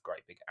massive,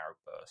 great big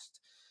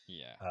outburst.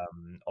 yeah.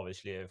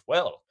 Obviously, of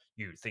well,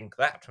 you think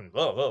that, and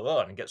blah, blah,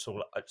 blah, and gets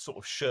sort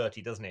of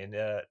shirty, doesn't he?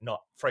 And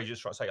not Fraser's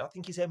trying to say, I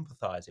think he's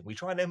empathising. We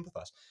try and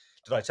empathise.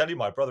 Did I tell you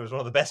my brother is one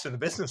of the best in the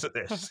business at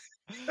this?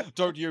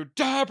 Don't you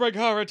dare bring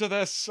her into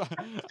this.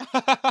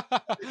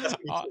 That's what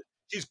he Uh, says.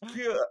 She's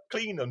pure,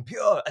 clean, and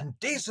pure and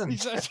he decent.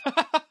 says,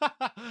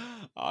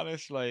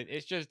 honestly,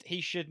 it's just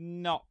he should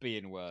not be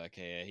in work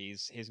here.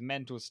 His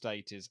mental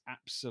state is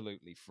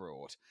absolutely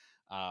fraught.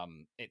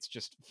 It's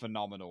just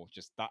phenomenal.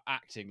 Just that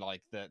acting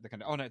like the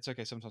kind of oh no, it's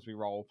okay. Sometimes we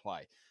role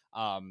play.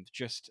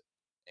 Just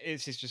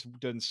it's just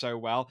done so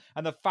well,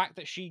 and the fact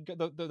that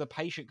the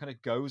patient kind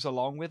of goes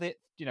along with it,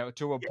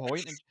 to a Yeah,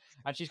 point,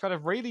 and she's kind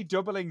of really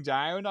doubling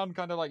down on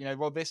kind of like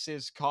well, this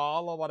is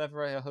Carl or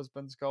whatever her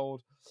husband's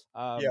called.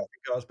 yeah, I Um, think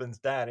her husband's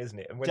Dan, isn't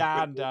it? And when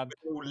Dan. they're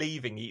all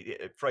leaving,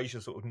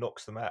 Fraser sort of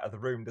knocks them out of the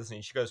room, doesn't he?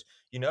 And she goes,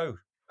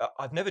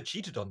 I've never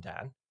cheated on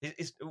Dan.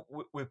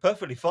 We're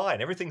perfectly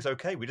fine. Everything's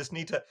okay. We just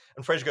need to.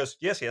 And Fraser goes,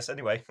 yes, yes.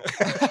 Anyway, kick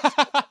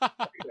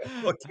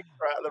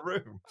her out of the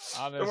room.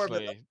 Don't worry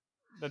about that. Honestly,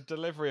 the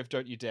delivery of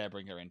 "Don't you dare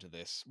bring her into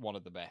this" one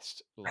of the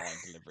best line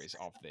deliveries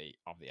of the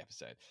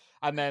episode.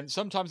 And then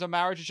sometimes a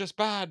marriage is just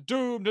bad,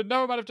 doomed, and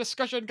no amount of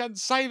discussion can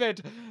save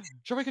it.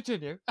 Shall we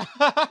continue?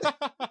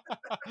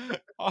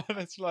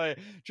 Honestly,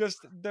 just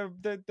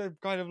the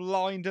kind of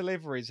line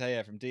deliveries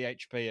here from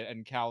DHP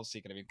and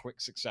Kelsey kind of in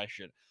quick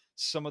succession.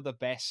 Some of the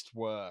best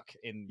work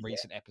in Yeah.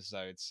 recent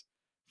episodes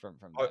from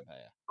I, them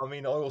here. I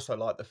mean, I also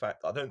like the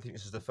fact that I don't think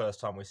this is the first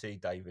time we see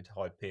David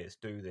Hyde Pierce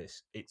do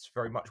this. It's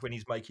very much when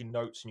he's making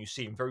notes and you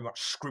see him very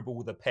much scribble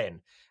with a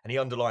pen and he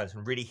underlines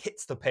and really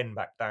hits the pen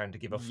back down to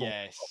give a full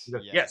stop. He Yes,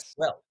 goes, yes, yes.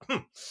 well,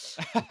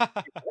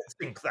 let's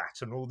think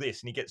that and all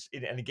this. And he gets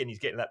in, and again, he's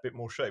getting that bit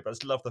more shape. I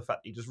just love the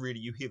fact that he just really,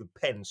 you hear the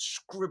pen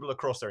scribble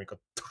across there and go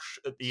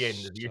at the end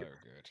So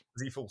good.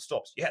 as he full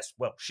stops. Yes,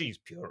 well, she's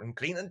pure and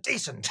clean and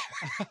decent.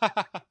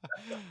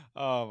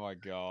 Oh my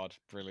god,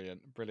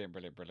 brilliant, brilliant,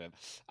 brilliant, brilliant.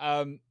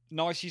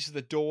 Nice use of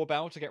the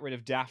doorbell to get rid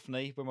of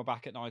Daphne when we're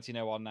back at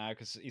 1901 now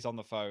because he's on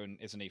the phone,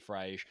 isn't he,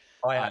 Frage?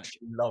 I And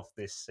actually love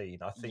this scene.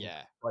 I think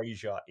yeah.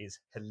 Frasier is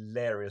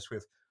hilarious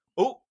with,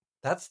 oh,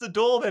 that's the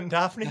door then,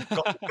 Daphne.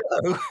 Got to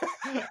go.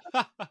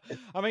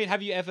 I mean,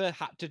 have you ever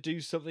had to do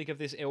something of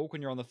this ilk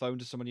when you're on the phone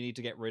to someone you need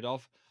to get rid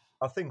of?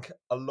 I think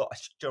a lot.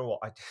 Do you know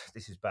what?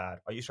 This is bad.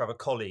 I used to have a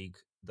colleague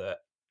that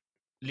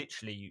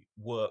literally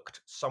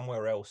worked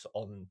somewhere else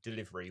on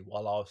delivery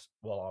while I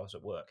was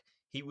at work.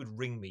 He would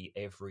ring me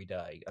every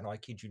day, and I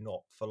kid you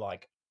not, for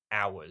like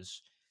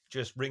hours,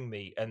 just ring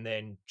me and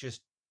then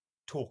just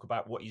talk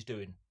about what he's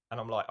doing. And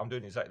I'm like, I'm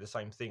doing exactly the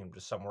same thing. I'm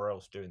just somewhere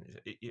else doing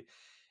this.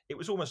 It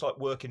was almost like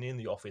working in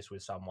the office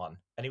with someone,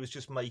 and he was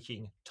just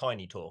making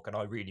tiny talk, and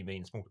I really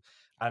mean small.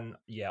 And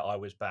yeah, I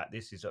was bad.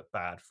 This is a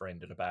bad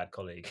friend and a bad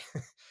colleague.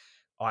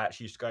 I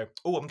actually used to go,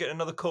 "Oh, I'm getting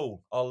another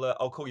call.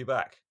 I'll call you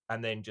back,"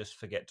 and then just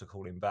forget to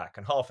call him back.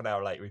 And half an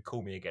hour later, he'd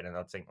call me again, and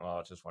I'd think, "Oh,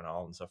 I just want to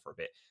answer for a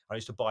bit." I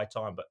used to buy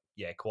time, but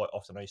yeah, quite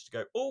often I used to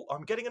go, "Oh,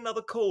 I'm getting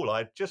another call.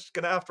 I'm just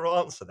gonna have to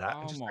answer that,"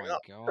 and Oh just my hang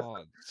up.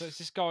 god. So is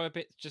this guy a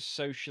bit just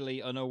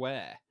socially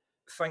unaware?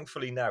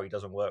 Thankfully, now he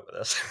doesn't work with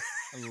us.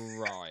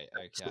 Right,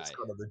 So it's okay.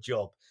 kind of the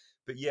job.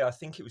 But yeah, I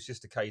think it was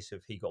just a case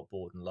of he got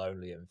bored and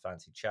lonely and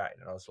fancied chatting,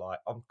 and I was like,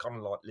 I'm kind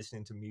of like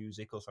listening to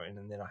music or something,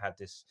 and then I had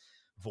this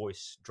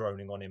voice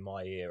droning on in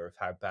my ear of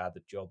how bad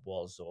the job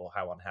was or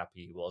how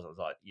unhappy he was. I was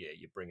like, yeah,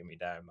 you're bringing me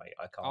down, mate.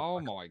 Oh I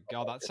can't. my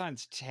god, that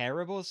sounds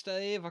terrible,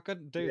 Steve. I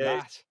couldn't do Yeah,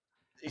 that.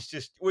 it's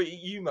just well,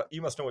 you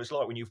must know what it's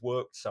like when you've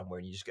worked somewhere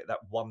and you just get that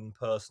one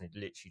person who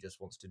literally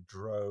just wants to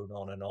drone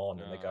on,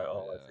 and they go,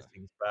 Oh "Oh, yeah,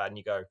 everything's bad," and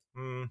you go,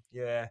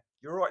 yeah,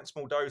 you're all right in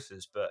small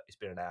doses, but it's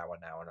been an hour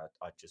now, and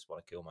I just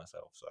want to kill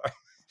myself." So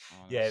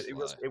yeah,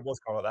 honestly. it was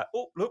kind of like that.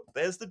 Oh, look,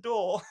 there's the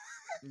door.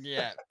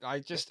 Yeah,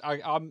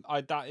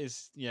 that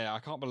is, yeah, I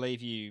can't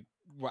believe you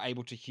were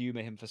able to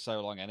humor him for so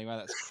long anyway.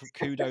 That's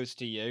kudos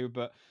to you,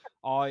 but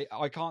I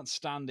can't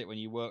stand it when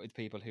you work with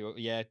people who,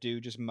 yeah, do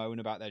just moan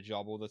about their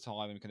job all the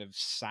time and kind of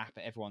sap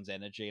everyone's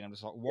energy. And I'm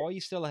just like, why are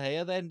you still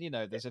here then? You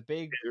know, there's a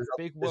big There's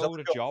other world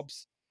of jobs.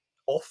 jobs.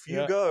 Off you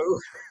Yeah, go.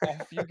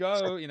 off you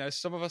go. You know,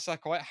 some of us are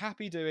quite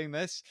happy doing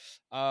this.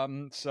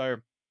 So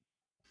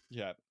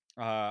yeah,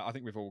 I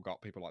think we've all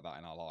got people like that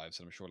in our lives,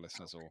 and I'm sure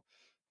listeners will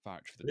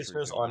vouch for the truth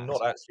Listeners, of I'm that.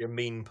 not actually a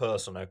mean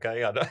person,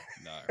 okay? I don't.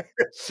 No,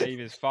 Steve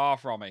is far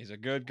from it. He's a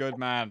good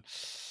man.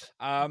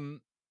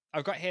 Um,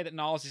 I've got here that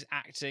Niles'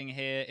 acting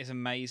here is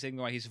amazing.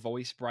 The way his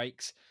voice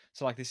breaks.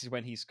 So like this is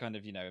when he's kind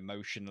of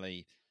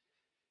emotionally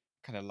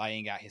kind of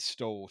laying out his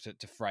stall to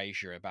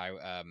Frasier about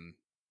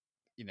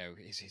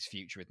his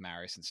future with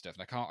Maris and stuff.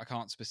 And I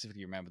can't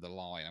specifically remember the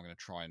line. I'm going to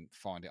try and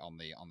find it on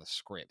the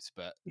script.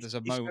 But there's a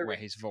It's moment very where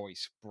his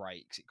voice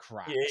breaks, it yeah.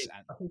 cracks,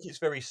 and I think it's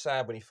very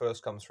sad when he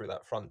first comes through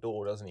that front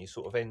door, doesn't he? He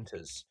sort of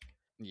enters,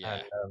 and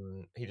yeah,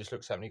 he just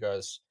looks at me and he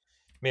goes,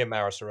 "Me and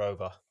Maris are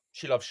over.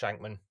 She loves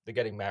Shankman. They're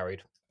getting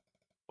married.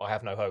 I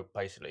have no hope,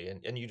 basically."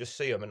 And you just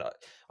see them. And I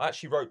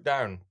actually wrote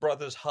down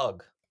brothers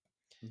hug.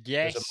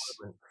 There's a yes,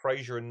 moment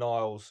Fraser and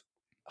Niles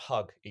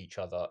hug each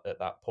other at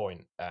that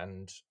point,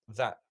 and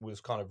that was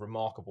kind of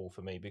remarkable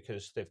for me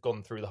because they've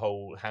gone through the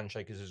whole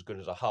handshake is as good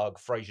as a hug.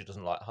 Fraser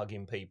doesn't like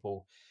hugging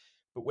people,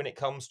 but when it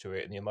comes to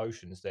it and the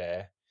emotions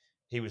there,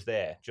 he was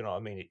there. Do you know what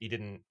I mean? He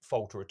didn't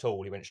falter at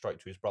all. He went straight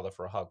to his brother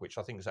for a hug, which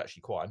I think is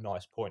actually quite a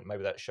nice point.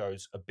 Maybe that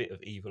shows a bit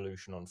of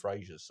evolution on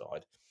Fraser's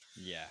side.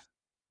 yeah.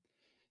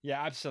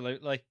 Yeah,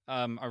 absolutely.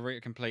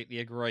 Completely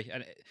agree.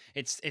 And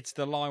it's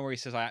the line where he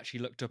says, "I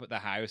actually looked up at the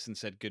house and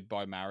said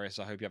goodbye, Maris.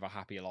 I hope you have a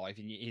happy life."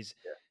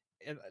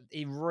 And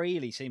he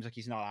really seems like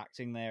he's not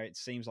acting there. It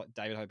seems like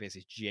David Hope is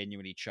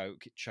genuinely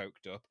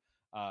choked up.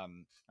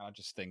 I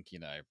just think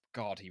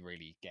God, he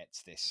really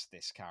gets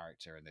this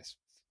character and this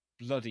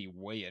bloody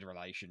weird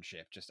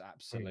relationship just Mm.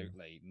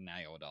 absolutely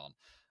nailed on.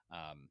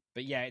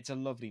 But yeah, it's a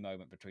lovely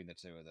moment between the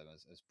two of them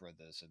as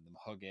brothers and them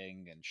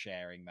hugging and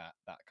sharing that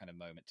kind of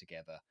moment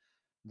together.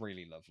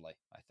 Really lovely,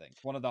 I think.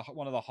 One of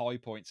the high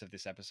points of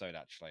this episode,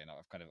 actually, and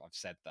I've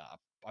said that.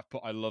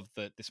 I love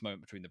this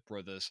moment between the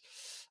brothers.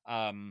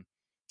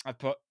 I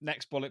put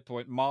next bullet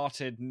point,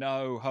 Martin,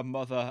 no, her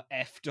mother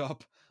effed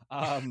up.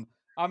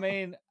 I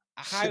mean,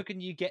 how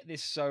can you get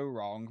this so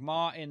wrong?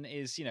 Martin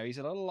is, he's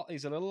a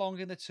little long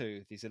in the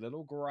tooth, he's a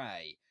little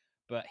grey,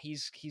 but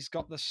he's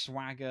got the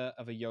swagger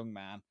of a young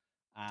man,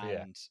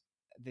 Yeah, and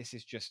this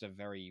is just a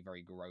very,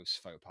 very gross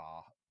faux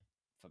pas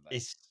for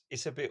me.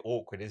 it's a bit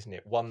awkward, isn't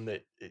it? One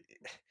that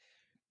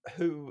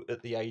who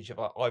at the age of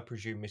I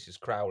presume Mrs.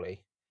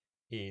 Crowley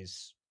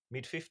is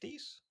mid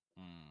 50s,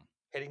 Mm.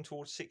 heading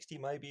towards 60,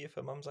 maybe if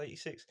her mum's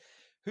 86.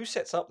 Who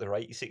sets up their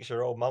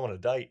 86-year-old mum on a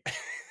date?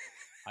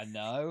 I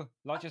know.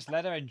 Like, just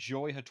let her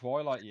enjoy her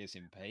twilight years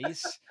in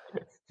peace.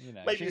 She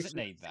Maybe if doesn't she's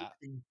need that.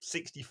 60,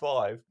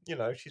 65,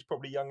 she's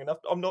probably young enough.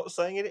 I'm not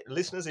saying it.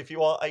 Listeners, if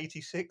you are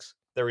 86,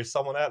 there is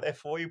someone out there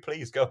for you.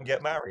 Please go and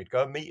get married.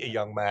 Go and meet a Yeah,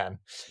 young man.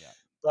 yeah.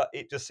 But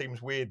it just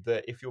seems weird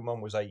that if your mum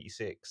was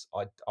 86,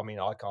 I mean,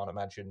 I can't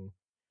imagine.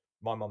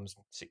 My mum's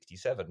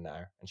 67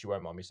 now, and she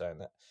won't mind me saying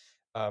that.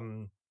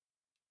 Um,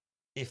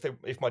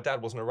 if my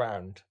dad wasn't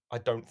around, I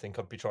don't think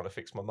I'd be trying to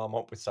fix my mum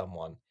up with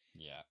someone.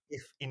 Yeah.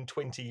 If in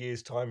 20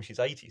 years' time she's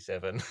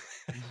 87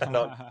 and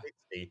I'm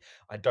 60,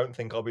 I don't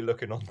think I'll be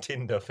looking on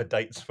Tinder for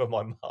dates for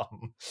my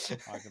mum.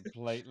 I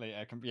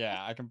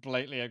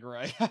completely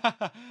agree.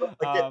 I get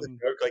the um,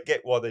 joke, I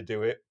get why they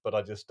do it, but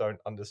I just don't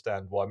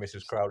understand why Mrs.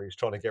 just Crowley is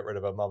trying to get rid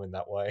of her mum in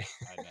that way.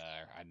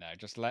 I know.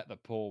 Just let the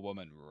poor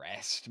woman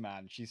rest,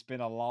 man. She's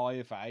been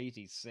alive for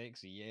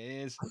 86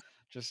 years.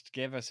 Just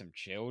give her some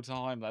chill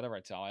time. Let her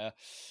retire.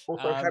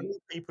 Also, how Um, many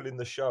people in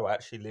the show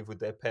actually live with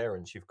their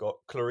parents? You've got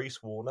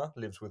Clarice Warner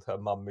lives with her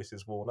mum,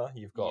 Mrs. Warner.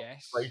 You've got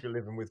yes. Fraser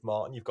living with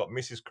Martin. You've got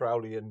Mrs.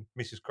 Crowley and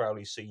Mrs.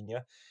 Crowley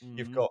Senior.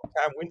 You've Mhm. got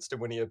Cam Winston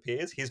when he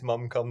appears. His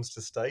mum comes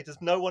to stay.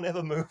 Does no one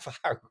ever move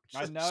out?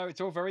 I know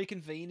it's all very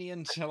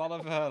convenient. A lot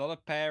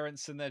of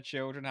parents and their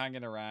children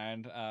hanging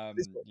around. Yeah.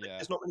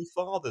 There's not many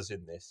fathers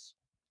in this.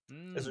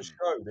 As a Mm.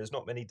 show, there's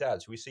not many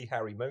dads. We see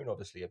Harry Moon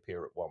obviously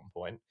appear at one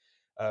point.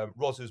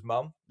 Roz's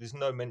mum, there's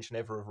no mention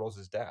ever of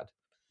Roz's dad.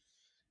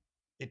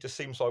 It just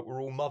seems like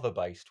we're all mother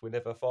based. We're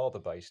never father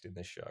based in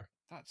this show.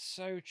 That's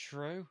so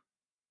true.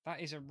 That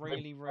is a Maybe, really,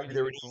 maybe really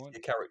they're an good point.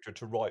 easier character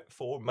to write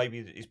for. Maybe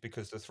it's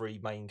because the three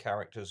main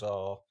characters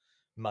are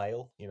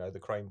male, the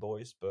Crane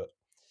Boys. But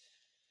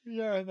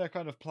Yeah, they're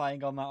kind of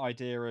playing on that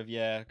idea of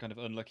kind of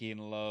unlucky in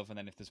love, and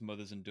then if there's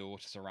mothers and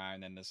daughters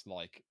around, then there's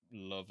like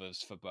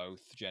lovers for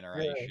both Yeah.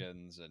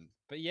 generations, and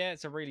but yeah,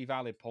 it's a really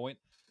valid point.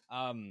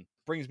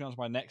 Brings me on to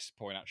my next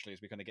point actually,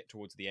 as we kind of get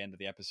towards the end of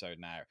the episode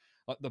now.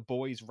 Like the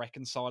boys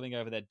reconciling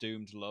over their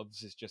doomed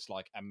loves is just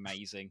like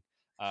amazing.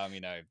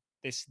 You know,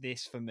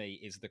 this for me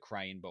is the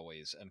Crane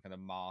boys, and kind of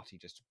Marty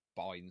just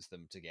binds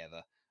them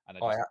together, and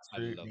I I love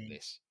absolutely,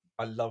 this.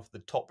 I love the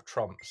top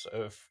trumps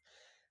of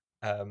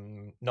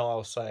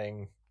Niall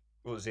saying,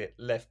 what was it,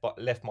 left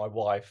my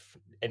wife,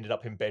 ended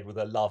up in bed with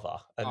a lover,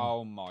 and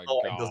Oh my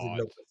Martin doesn't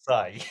know god.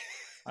 what to say.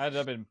 I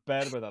ended up in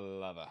bed with a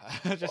lover.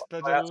 Just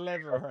the I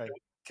absolutely love delivery.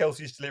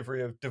 Kelsey's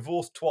delivery of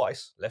divorced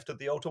twice, left at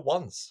the altar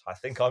once. I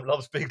think I'm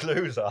love's big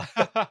loser.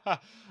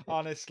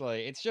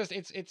 Honestly, it's just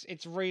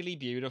it's really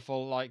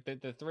beautiful. Like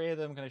the three of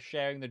them kind of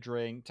sharing the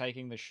drink,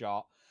 taking the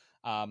shot.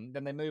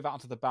 Then they move out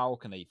onto the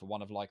balcony for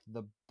one of like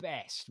the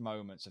best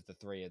moments of the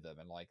three of them,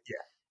 and like Yeah,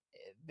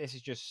 this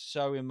is just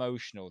so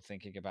emotional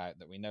thinking about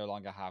that we no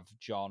longer have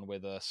John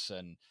with us,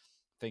 and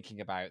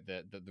thinking about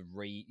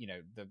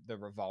the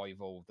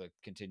revival, the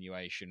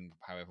continuation,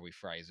 however we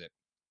phrase it.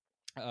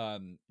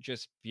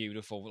 Just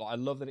beautiful. Like, I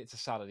love that it's a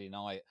Saturday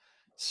night,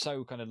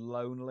 so kind of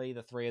lonely,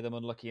 the three of them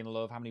unlucky in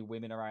love. How many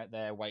women are out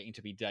there waiting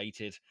to be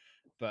dated?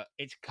 But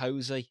it's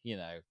cozy,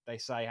 they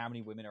say how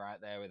many women are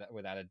out there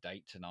without a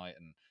date tonight,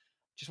 and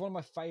just one of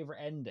my favorite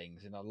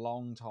endings in a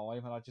long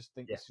time. And I just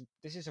think yeah.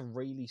 this is a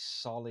really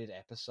solid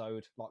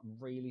episode, like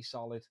really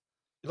solid.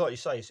 Like you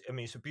say, I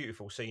mean, it's a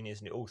beautiful scene,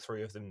 isn't it? All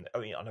three of them. I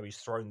mean, I know he's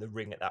thrown the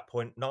ring at that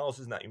point. Niles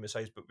isn't that you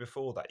Mercedes, but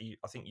before that,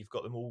 I think you've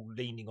got them all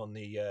leaning on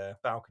the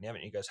balcony,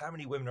 haven't you? He goes, "How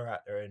many women are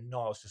out there?" And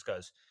Niles just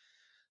goes,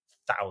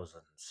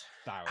 "Thousands,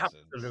 Thousands.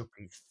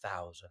 absolutely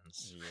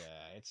thousands.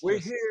 Yeah, it's We're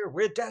just here.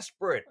 We're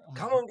desperate.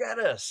 Come on, get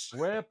us.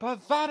 we're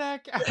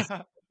pathetic.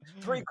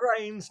 3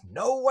 grains,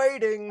 no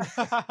waiting."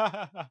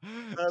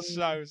 Um,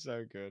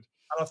 So good.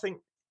 And I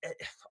think eh,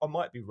 I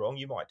might be wrong.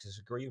 You might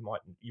disagree. You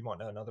might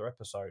know another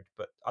episode,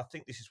 but I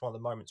think this is one of the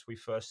moments we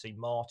first see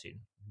Martin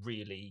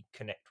really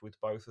connect with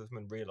both of them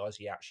and realize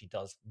he actually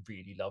does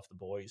really love the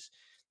boys.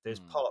 There's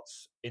Mm,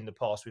 parts in the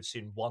past we've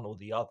seen one or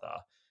the other,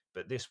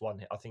 but this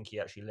one I think he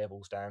actually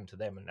levels down to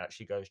them and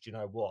actually goes, "Do you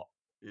know what?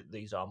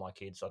 These are my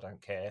kids. I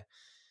don't care."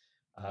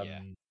 yeah,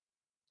 Um,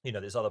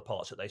 there's other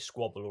parts that they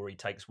squabble or he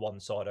takes one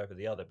side over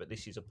the other, but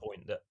this is a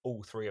point that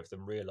all three of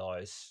them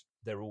realize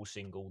they're all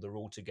single, they're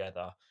all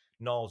together.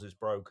 Niles is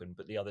broken,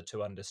 but the other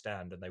two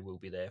understand and they will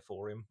be there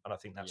for him. And I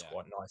think that's yeah,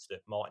 quite nice that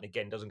Martin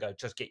again doesn't go,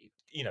 just get,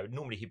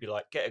 normally he'd be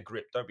like, get a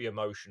grip, don't be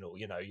emotional.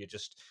 You're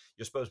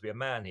supposed to be a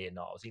man here,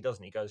 Niles. He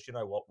doesn't. He goes, you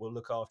know what, we'll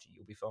look after you,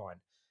 you'll be fine.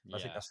 And I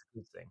think yeah, that's a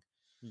good thing.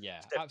 yeah.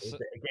 It's definitely,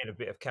 again, a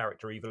bit of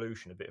character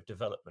evolution, a bit of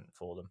development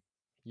for them.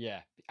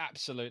 Yeah,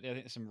 absolutely. I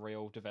think there's some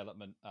real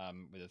development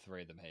with the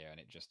three of them here, and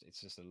it's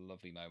just a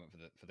lovely moment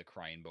for the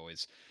Crane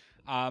boys.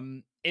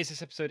 Is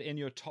this episode in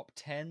your top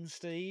 10,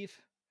 Steve?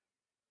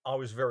 I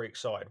was very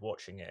excited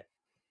watching it,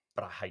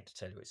 but I hate to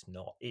tell you it's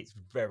not. It's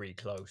very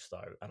close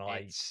though, and I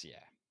It's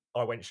yeah.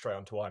 I went straight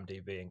onto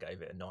IMDb and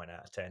gave it a 9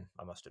 out of 10.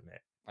 I must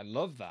admit. I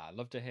love that. I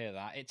love to hear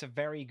that. It's a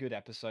very good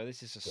episode.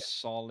 This is a Yeah,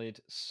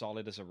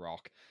 solid as a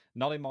rock.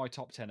 Not in my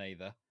top 10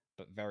 either,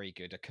 but very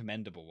good. A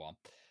commendable one.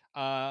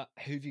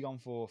 Who have you gone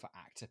for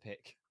actor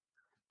pick?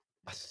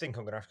 I think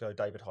I'm going to have to go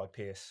David Hyde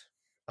Pierce.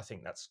 I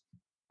think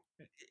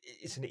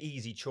it's an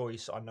easy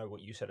choice. I know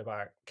what you said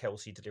about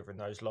Kelsey delivering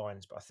those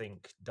lines, but I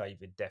think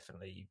David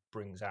definitely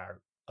brings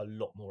out a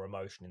lot more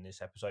emotion in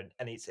this episode.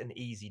 And it's an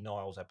easy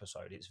Niles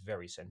episode. It's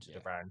very centered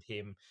Yeah. around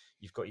him.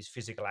 You've got his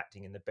physical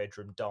acting in the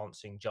bedroom,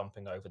 dancing,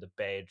 jumping over the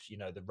bed,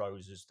 the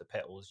roses, the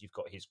petals. You've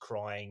got his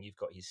crying. You've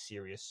got his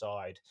serious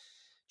side.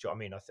 Do you know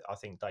what I mean? I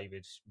think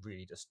David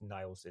really just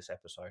nails this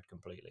episode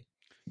completely.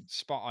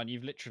 Spot on.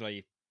 You've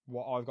literally,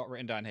 what I've got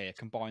written down here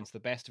combines the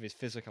best of his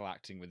physical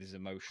acting with his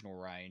emotional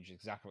range.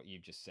 Exactly what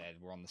you've just said.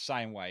 We're on the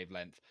same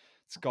wavelength.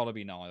 It's got to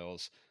be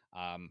Niles.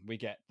 We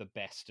get the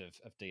best of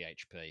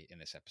DHP in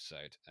this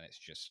episode, and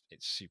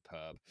it's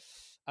superb.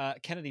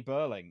 Kennedy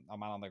Burling, a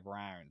man on the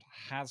ground.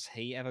 Has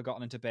he ever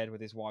gotten into bed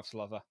with his wife's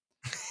lover?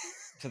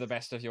 To the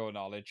best of your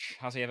knowledge,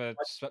 has he ever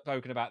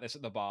spoken about this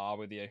at the bar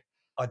with you?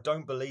 I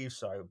don't believe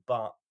so,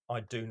 but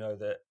I do know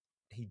that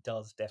he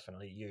does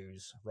definitely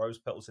use rose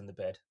petals in the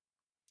bed.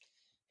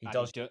 He And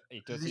does use he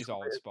a does use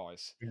little Old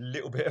Spice.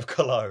 bit of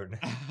cologne,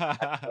 and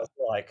he does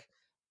like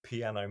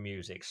piano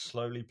music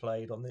slowly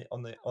played on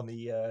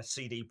the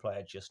CD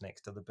player just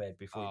next to the bed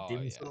before he Oh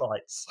dims the yeah.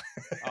 lights.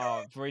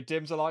 Oh, before he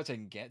dims the lights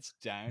and gets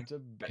down to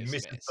And Mrs.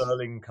 business.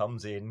 Burling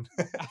comes in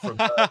from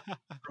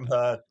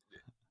her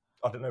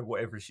I don't know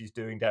whatever she's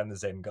doing down the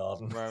Zen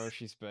garden. Wherever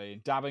she's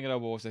been, dabbing in her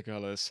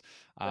watercolors,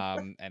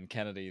 and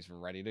Kennedy's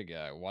ready to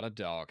go. What a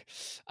dog!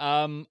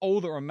 All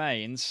that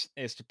remains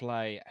is to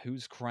play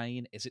Whose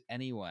Crane Is It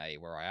Anyway,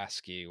 where I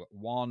ask you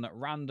one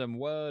random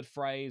word,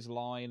 phrase,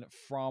 line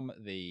from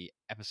the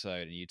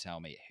episode, and you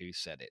tell me who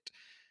said it.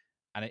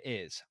 And it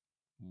is,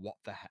 what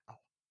the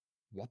hell?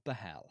 What the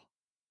hell?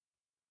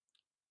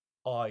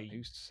 I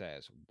Who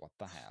says what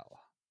the hell?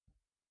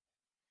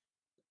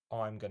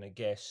 I'm going to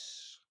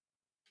guess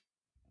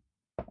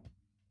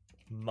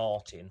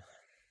Martin.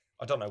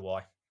 I don't know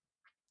why.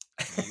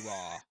 You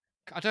are.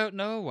 I don't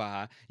know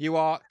why. You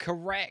are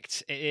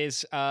correct. It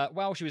is,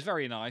 well, she was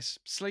very nice,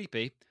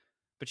 sleepy,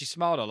 but she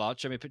smiled a lot.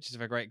 Showed me pictures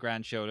of her great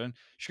grandchildren.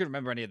 She couldn't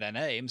remember any of their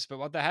names, but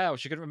what the hell?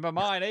 She couldn't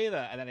remember mine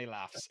either. And then he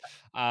laughs.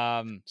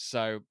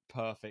 So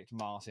perfect,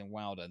 Martin.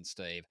 Well done,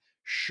 Steve.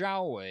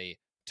 Shall we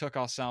tuck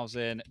ourselves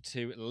in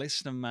to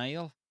listener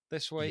mail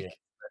this Yeah, week?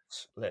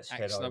 let's head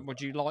over. Excellent.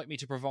 Would you like me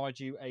to provide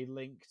you a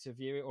link to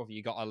view it, or have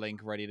you got a link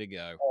ready to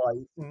go? I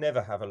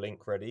never have a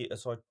link ready,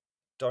 as I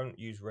don't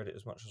use Reddit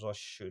as much as I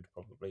should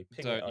probably.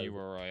 Ping it Don't you over.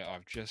 worry.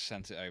 I've just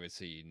sent it over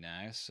to you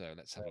now, so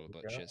let's have a look,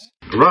 There we go. butchers.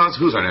 Roz,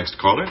 who's our next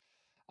caller?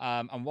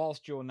 And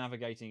whilst you're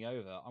navigating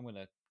over, I'm going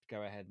to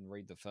go ahead and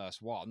read the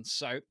first one.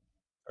 So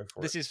Go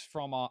for this it. is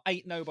from our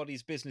Ain't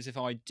Nobody's Business If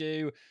I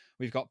Do.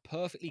 We've got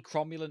Perfectly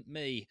Cromulent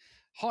Me.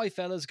 Hi,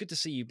 fellas. Good to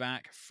see you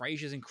back.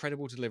 Frasier's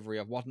incredible delivery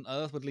of what on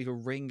earth would leave a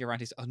ring around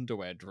his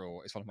underwear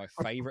drawer is one of my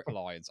favourite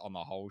lines on the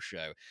whole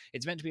show.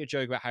 It's meant to be a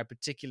joke about how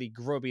particularly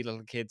grubby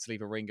little kids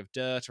leave a ring of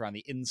dirt around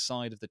the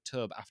inside of the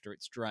tub after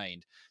it's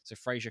drained. So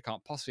Frasier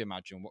can't possibly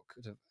imagine what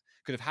could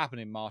have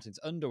happened in Martin's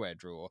underwear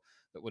drawer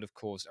that would have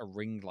caused a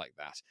ring like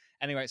that.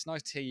 Anyway, it's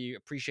nice to hear you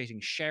appreciating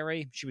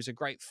Sherry. She was a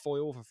great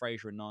foil for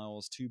Frasier and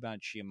Niles. Too bad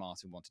she and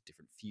Martin wanted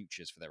different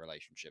futures for their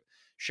relationship.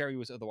 Sherry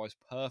was otherwise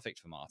perfect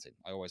for Martin.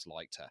 I always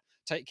liked her.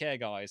 Take care,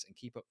 guys, and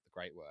keep up the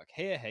great work.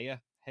 Here.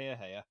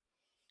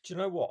 Do you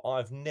know what?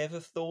 I've never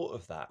thought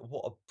of that.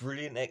 What a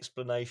brilliant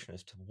explanation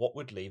as to what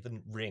would leave a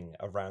ring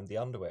around the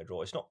underwear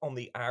drawer. It's not on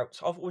the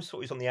outside. I've always thought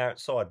it was on the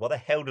outside. Why the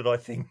hell did I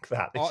think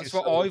that? This That's is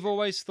what so I've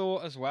always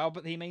thought as well,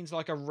 but he means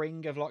like a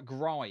ring of like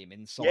grime yeah.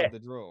 inside the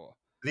drawer.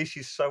 This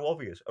is so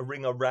obvious. A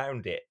ring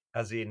around it,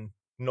 as in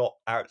not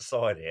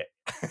outside it.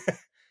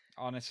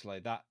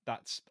 Honestly,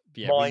 that's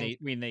Mind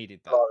we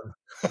needed that. blown.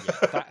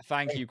 Yeah,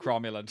 thank you,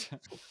 Cromulent.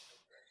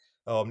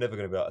 Oh, I'm never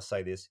going to be able to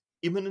say this.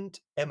 Imminent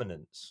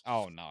eminence.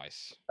 Oh,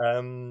 nice.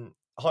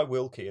 Hi,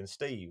 Wilkie and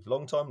Steve,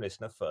 long-time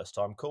listener,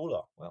 first-time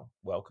caller. Well,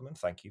 welcome and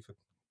thank you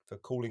for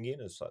calling in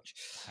as such.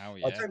 Hell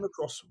I yeah. came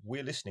across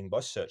We're Listening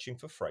by searching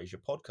for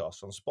Frasier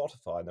podcasts on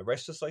Spotify, and the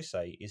rest, as they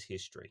say, is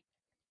history.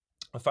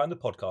 I found the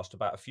podcast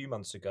about a few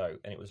months ago,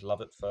 and it was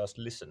love at first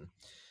listen.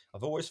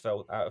 I've always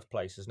felt out of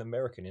place as an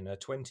American in her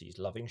 20s,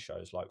 loving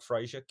shows like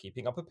Frasier,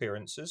 Keeping Up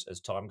Appearances, As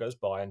Time Goes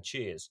By, and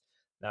Cheers.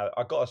 Now,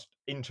 I've got to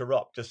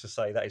interrupt just to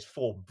say that is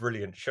 4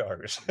 brilliant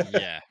shows.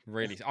 Yeah,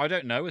 really. I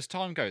don't know as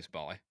time goes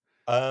by.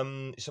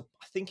 I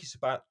think it's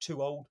about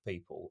 2 old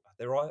people.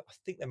 I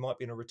think they might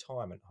be in a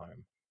retirement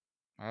home.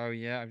 Oh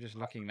yeah, I'm just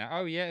looking now.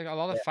 Oh yeah, a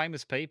lot of Yeah.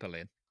 famous people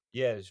in.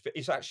 Yeah,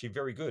 it's actually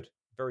very good.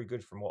 Very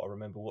good from what I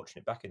remember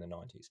watching it back in the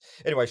 90s.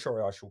 Anyway,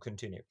 sorry, I shall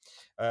continue.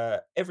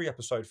 Every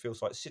episode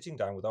feels like sitting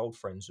down with old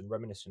friends and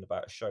reminiscing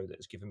about a show that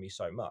has given me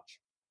so much.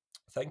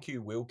 Thank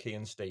you, Will, Key,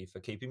 and Steve, for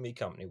keeping me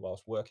company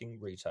whilst working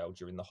retail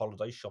during the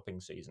holiday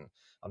shopping season.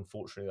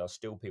 Unfortunately, there are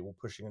still people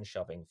pushing and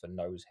shoving for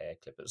nose hair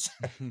clippers.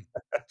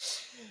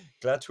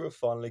 Glad to have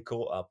finally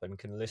caught up and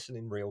can listen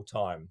in real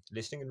time.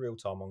 Listening in real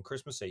time on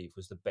Christmas Eve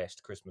was the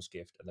best Christmas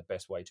gift and the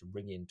best way to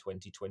ring in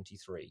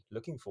 2023.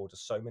 Looking forward to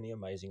so many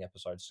amazing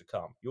episodes to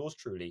come. Yours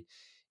truly,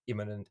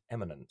 Imminent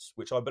Eminence,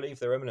 which I believe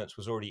their eminence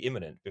was already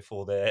imminent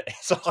before their.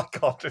 So I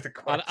can't do the and,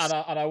 quotes. and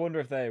I wonder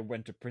if they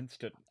went to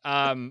Princeton.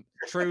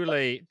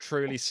 Truly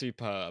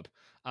superb.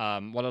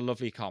 What a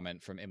lovely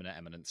comment from Imminent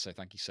Eminence. So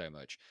thank you so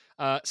much.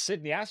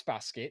 Sydney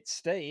Assbasket,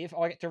 Steve,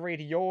 I get to read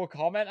your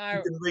comment You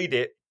out. can read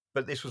it,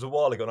 but this was a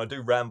while ago, and I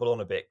do ramble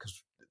on a bit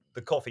because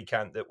the coffee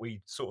can that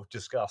we sort of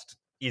discussed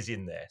is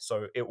in there,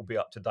 so it will be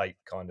up to date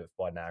kind of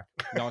by now.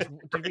 Nice.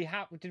 Did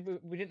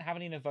we didn't have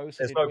any Nervosa,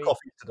 There's did no we?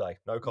 coffees today.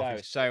 No No.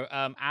 coffees.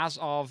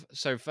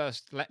 So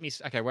first let me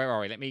okay, where are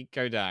we? Let me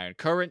go down.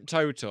 Current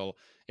total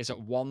is at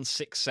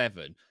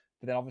 167.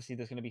 But then obviously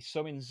there's going to be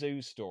some in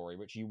Zoo's story,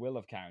 which you will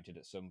have counted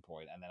at some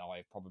point, and then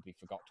I probably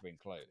forgot to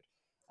include.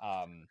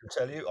 I can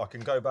tell you, I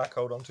can go back.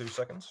 Hold on 2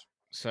 seconds.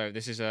 So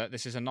this is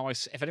a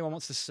nice. If anyone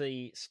wants to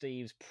see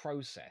Steve's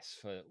process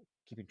for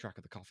keeping track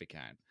of the coffee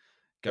count,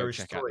 go There is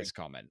check out 3. this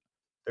comment.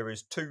 There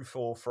is 2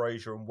 for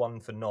Frasier and 1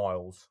 for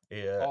Niles.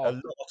 A Oh,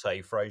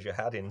 latte Frasier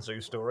had in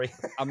Zoo Story.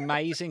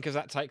 amazing, because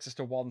that takes us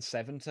to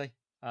 170,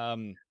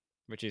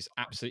 which is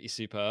absolutely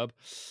superb.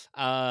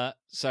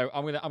 So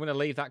I'm gonna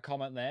leave that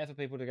comment there for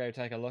people to go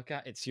take a look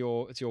at. It's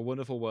your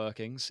wonderful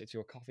workings. It's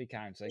your coffee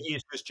counting. He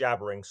is just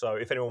jabbering, so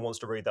if anyone wants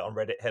to read that on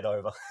Reddit, head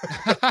over.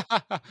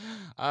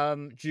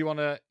 Do you want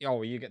to? Oh,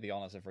 well, you get the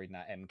honors of reading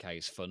out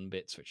MK's fun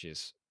bits, which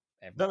is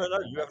No, everyone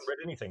you gets. haven't read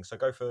anything, so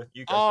go for it.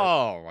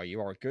 Oh, well, you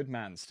are a good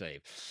man,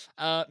 Steve.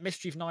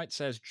 Mischief Knight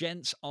says,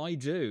 Gents, I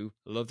do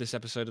love this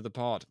episode of the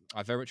pod.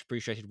 I very much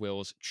appreciated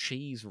Will's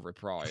cheese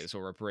reprise.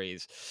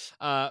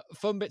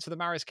 Fun bits for the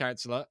Maris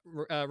Counsellor.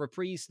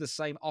 Reprise the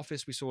same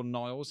office we saw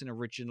Niles in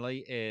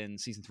originally in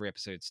season 3,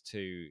 episodes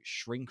 2,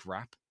 Shrink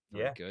Wrap.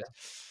 Very good.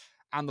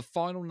 And the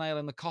final nail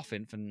in the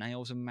coffin for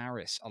Nails and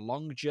Maris. A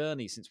long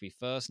journey since we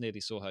first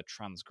nearly saw her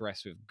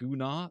transgress with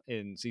Gunnar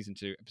in season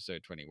 2,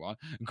 episode 21.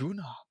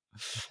 Gunnar.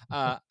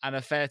 An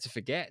affair to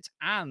forget,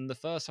 and the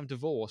first time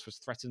divorce was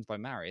threatened by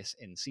Maris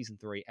in season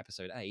 3,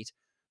 episode 8.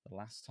 The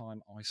last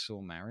time I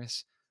saw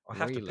Maris, I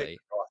have to pick. really.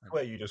 I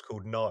swear you just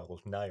called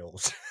Niles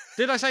nails.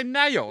 Did I say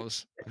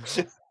nails?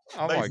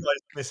 Oh Maybe my! I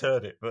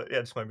misheard it, but yeah,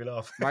 it just made me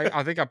laugh.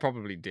 I think I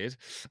probably did.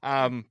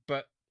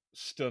 But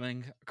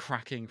stunning,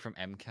 cracking from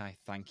MK.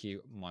 Thank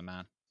you, my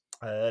man.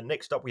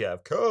 Next up, we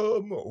have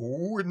Come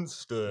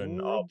Winston,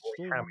 our boy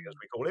Hammy, as Winston.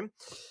 we call him.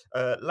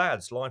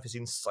 Lads, life is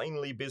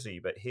insanely busy,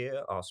 but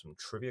here are some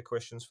trivia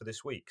questions for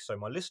this week. So,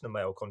 my listener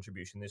mail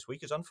contribution this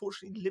week is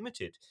unfortunately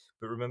limited,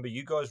 but remember,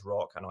 you guys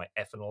rock, and I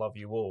effing love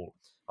you all.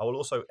 I will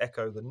also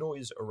echo the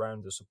noise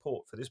around the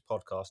support for this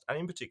podcast, and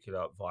in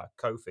particular via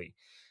Ko-fi.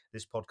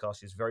 This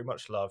podcast is very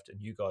much loved,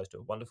 and you guys do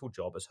a wonderful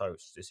job as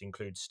hosts. This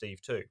includes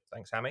Steve, too.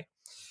 Thanks, Hammy.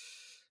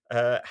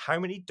 How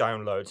many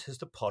downloads has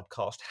the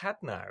podcast had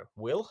now?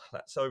 Will,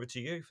 that's over to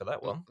you for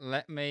that one.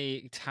 Let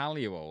me tell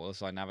you all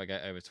as I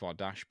navigate over to our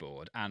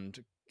dashboard and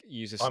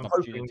use this as I'm an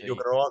hoping that you're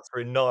opportunity. going to answer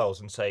in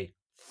Niles and say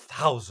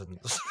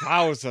thousands.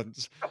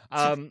 Thousands.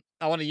 I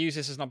want to use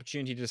this as an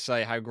opportunity to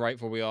say how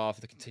grateful we are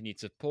for the continued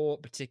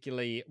support.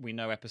 Particularly, we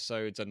know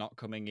episodes are not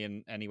coming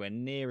in anywhere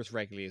near as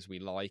regularly as we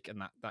like,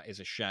 and that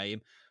is a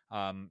shame.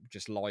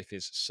 Just life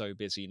is so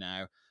busy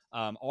now.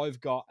 I've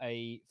got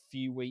a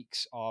few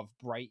weeks of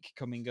break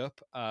coming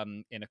up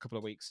in a couple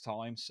of weeks'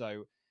 time,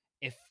 so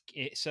if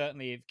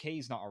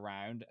Key's not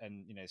around,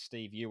 and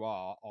Steve, you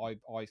are, I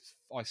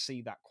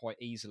see that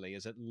quite easily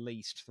as at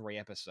least 3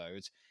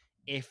 episodes.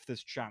 If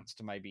there's chance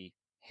to maybe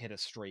hit a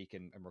streak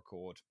and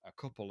record a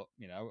couple,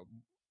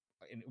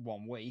 in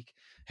 1 week,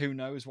 who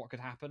knows what could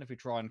happen if we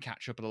try and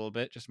catch up a little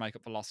bit, just make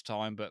up for lost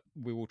time. But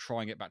we will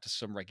try and get back to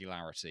some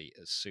regularity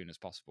as soon as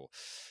possible.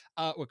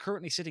 We're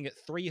currently sitting at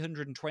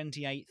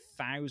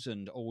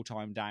 328,000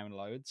 all-time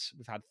downloads.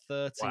 We've had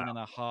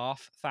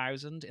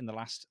 13,500 in the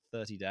last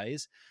 30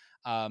 days.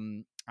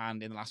 And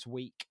in the last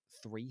week,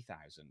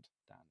 3,000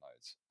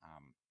 downloads.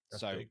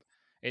 So big.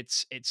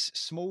 it's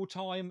small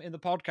time in the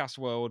podcast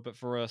world, but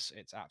for us,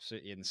 it's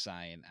absolutely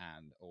insane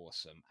and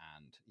awesome.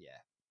 And yeah,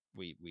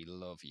 we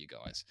love you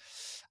guys.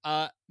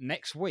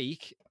 Next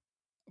week,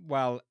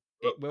 well,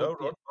 it will.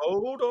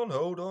 Hold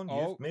on.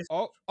 You've missed.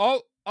 Oh!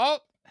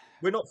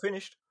 We're not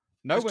finished.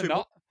 No, There's we're 2 more.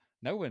 not.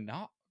 No, we're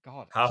not.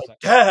 God, How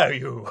dare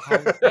you? how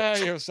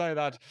dare you say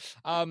that?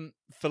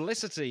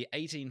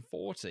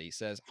 Felicity1840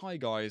 says, "Hi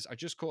guys, I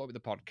just caught up with the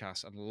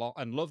podcast and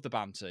love the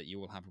banter you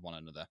will have with one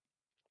another.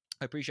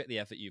 I appreciate the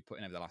effort you've put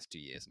in over the last 2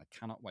 years, and I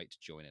cannot wait to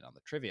join in on the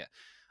trivia.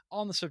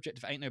 On the subject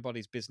of Ain't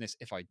Nobody's Business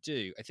If I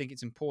Do, I think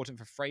it's important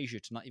for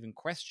Frasier to not even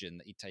question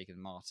that he'd take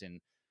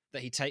Martin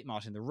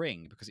the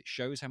ring, because it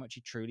shows how much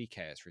he truly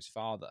cares for his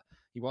father.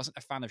 He wasn't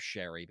a fan of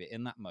Sherry, but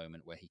in that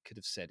moment where he could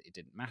have said it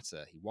didn't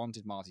matter, he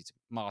wanted Martin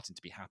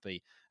to be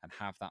happy and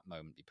have that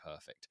moment be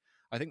perfect.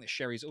 I think that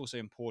Sherry is also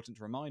important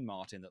to remind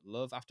Martin that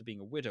love after being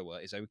a widower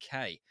is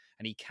okay,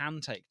 and he can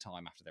take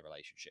time after their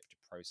relationship to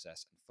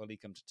process and fully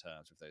come to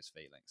terms with those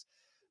feelings.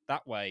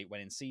 That way,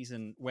 when in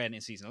season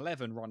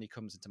 11 Ronnie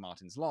comes into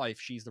Martin's life,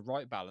 she's the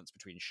right balance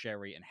between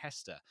Sherry and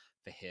Hester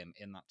for him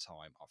in that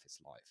time of his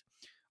life.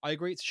 I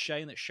agree it's a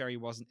shame that Sherry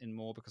wasn't in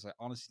more, because I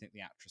honestly think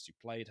the actress who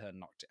played her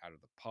knocked it out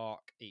of the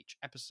park each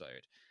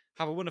episode.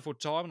 Have a wonderful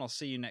time, and I'll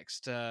see you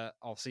next time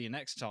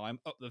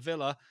up the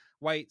villa.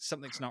 Wait,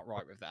 something's not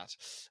right with that.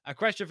 A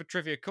question for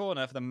Trivia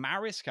Corner for the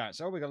Maris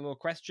Council. We got a little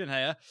question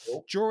here.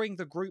 Oh. During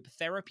the group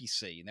therapy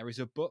scene, there is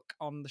a book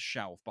on the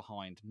shelf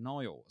behind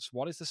Niles.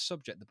 What is the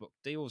subject the book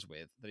deals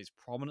with that is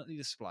prominently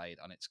displayed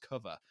on its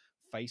cover,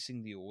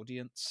 facing the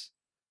audience?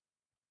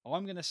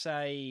 I'm going to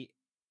say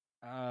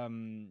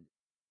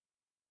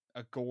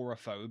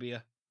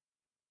agoraphobia.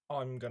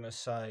 I'm going to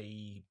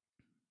say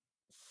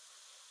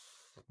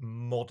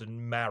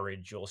modern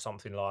marriage or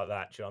something like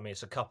that. Do you know what I mean?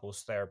 It's a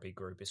couples therapy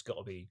group. It's got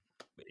to be,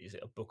 is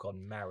it a book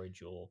on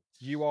marriage or?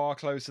 You are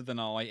closer than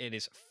I. It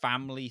is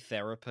family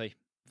therapy.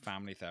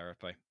 Family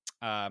therapy.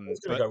 I was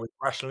going to go with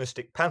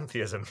rationalistic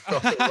pantheism.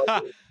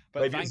 But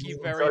Maybe thank it's you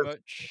more very so-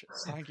 much.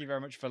 Thank you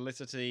very much,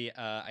 Felicity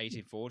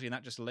 1840. And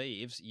that just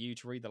leaves you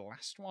to read the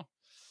last one.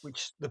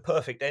 Which the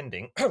perfect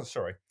ending,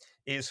 sorry,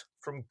 is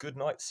from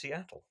Goodnight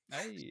Seattle.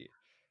 Hey.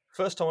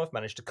 First time I've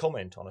managed to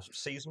comment on a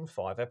season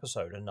 5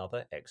 episode.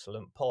 Another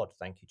excellent pod.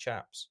 Thank you,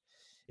 chaps.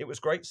 It was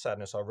great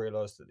sadness I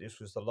realised that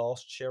this was the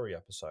last Sherry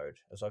episode.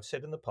 As I've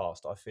said in the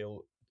past, I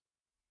feel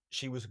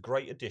she was a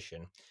great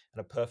addition and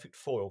a perfect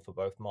foil for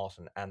both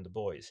Martin and the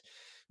boys.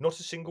 Not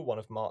a single one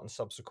of Martin's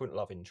subsequent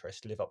love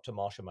interests live up to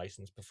Marsha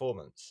Mason's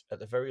performance. At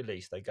the very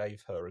least, they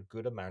gave her a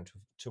good amount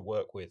to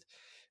work with,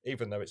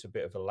 even though it's a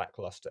bit of a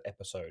lackluster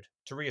episode.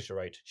 To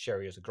reiterate,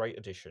 Sherry is a great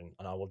addition,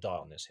 and I will die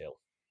on this hill.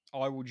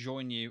 I will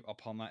join you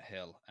upon that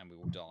hill, and we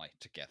will die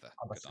together.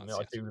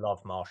 I do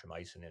love Marsha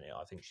Mason in it.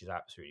 I think she's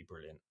absolutely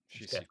brilliant.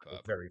 She's definitely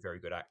superb. a very, very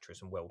good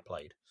actress and well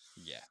played.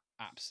 Yeah,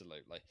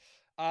 absolutely.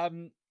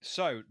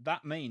 So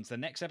that means the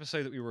next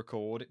episode that we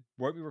record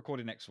won't be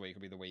recorded next week.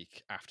 It'll be the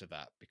week after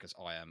that, because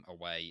I am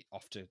away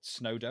off to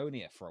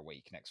Snowdonia for a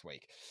week next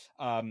week.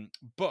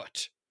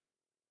 But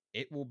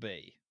it will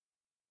be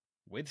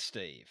with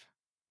Steve,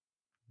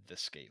 the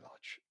ski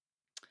lodge.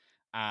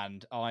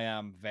 And I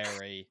am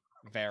very,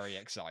 very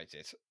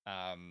excited.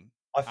 I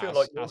feel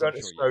like you're as I'm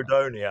going to sure you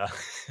are. Snowdonia.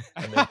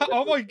 And then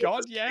Oh my it's a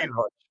God, ski yeah.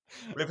 lodge.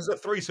 Well, if it's a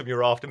threesome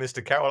you're after,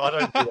 Mr. Carroll, I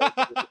don't do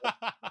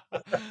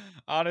that.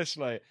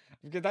 Honestly,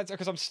 that's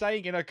because I'm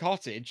staying in a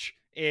cottage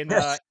in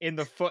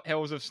the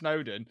foothills of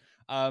Snowdon.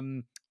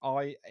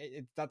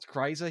 That's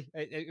crazy.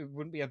 It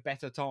wouldn't be a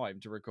better time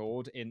to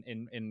record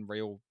in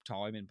real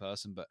time in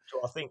person, but So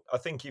I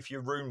think if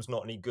your room's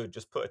not any good,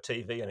 just put a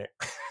TV in it.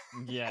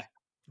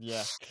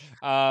 yeah.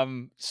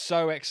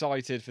 So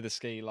excited for the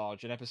ski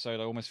lodge, an episode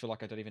I almost feel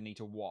like I don't even need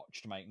to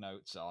watch to make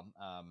notes on.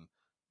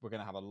 We're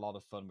gonna have a lot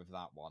of fun with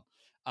that one.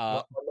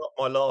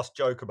 My last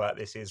joke about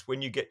this is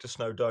when you get to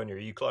Snowdonia, are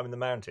you climbing the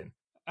mountain?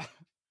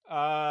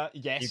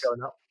 Yes. You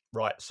going up?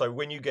 Right. So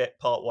when you get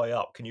part way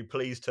up, can you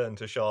please turn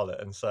to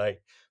Charlotte and say,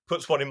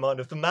 puts one in mind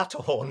of the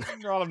Matterhorn?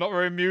 Well, I'm not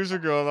very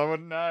musical. I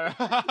wouldn't know.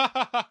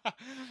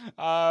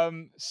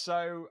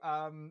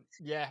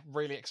 Yeah,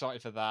 really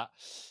excited for that.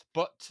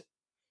 But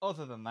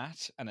other than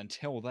that, and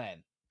until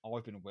then,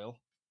 I've been Will.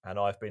 And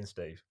I've been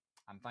Steve.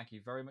 And thank you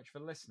very much for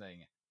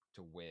listening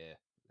to We're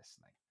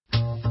Listening.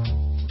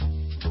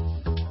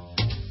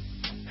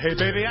 Hey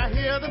baby, I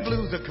hear the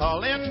blues are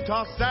calling,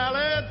 tossed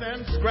salads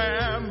and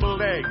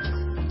scrambled eggs.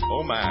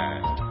 Oh my.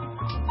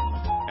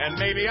 And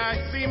maybe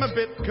I seem a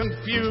bit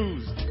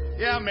confused.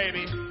 Yeah,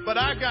 maybe, but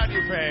I got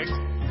you pegged.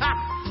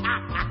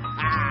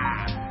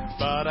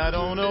 But I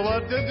don't know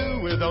what to do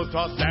with those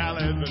tossed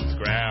salads and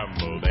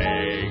scrambled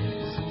eggs.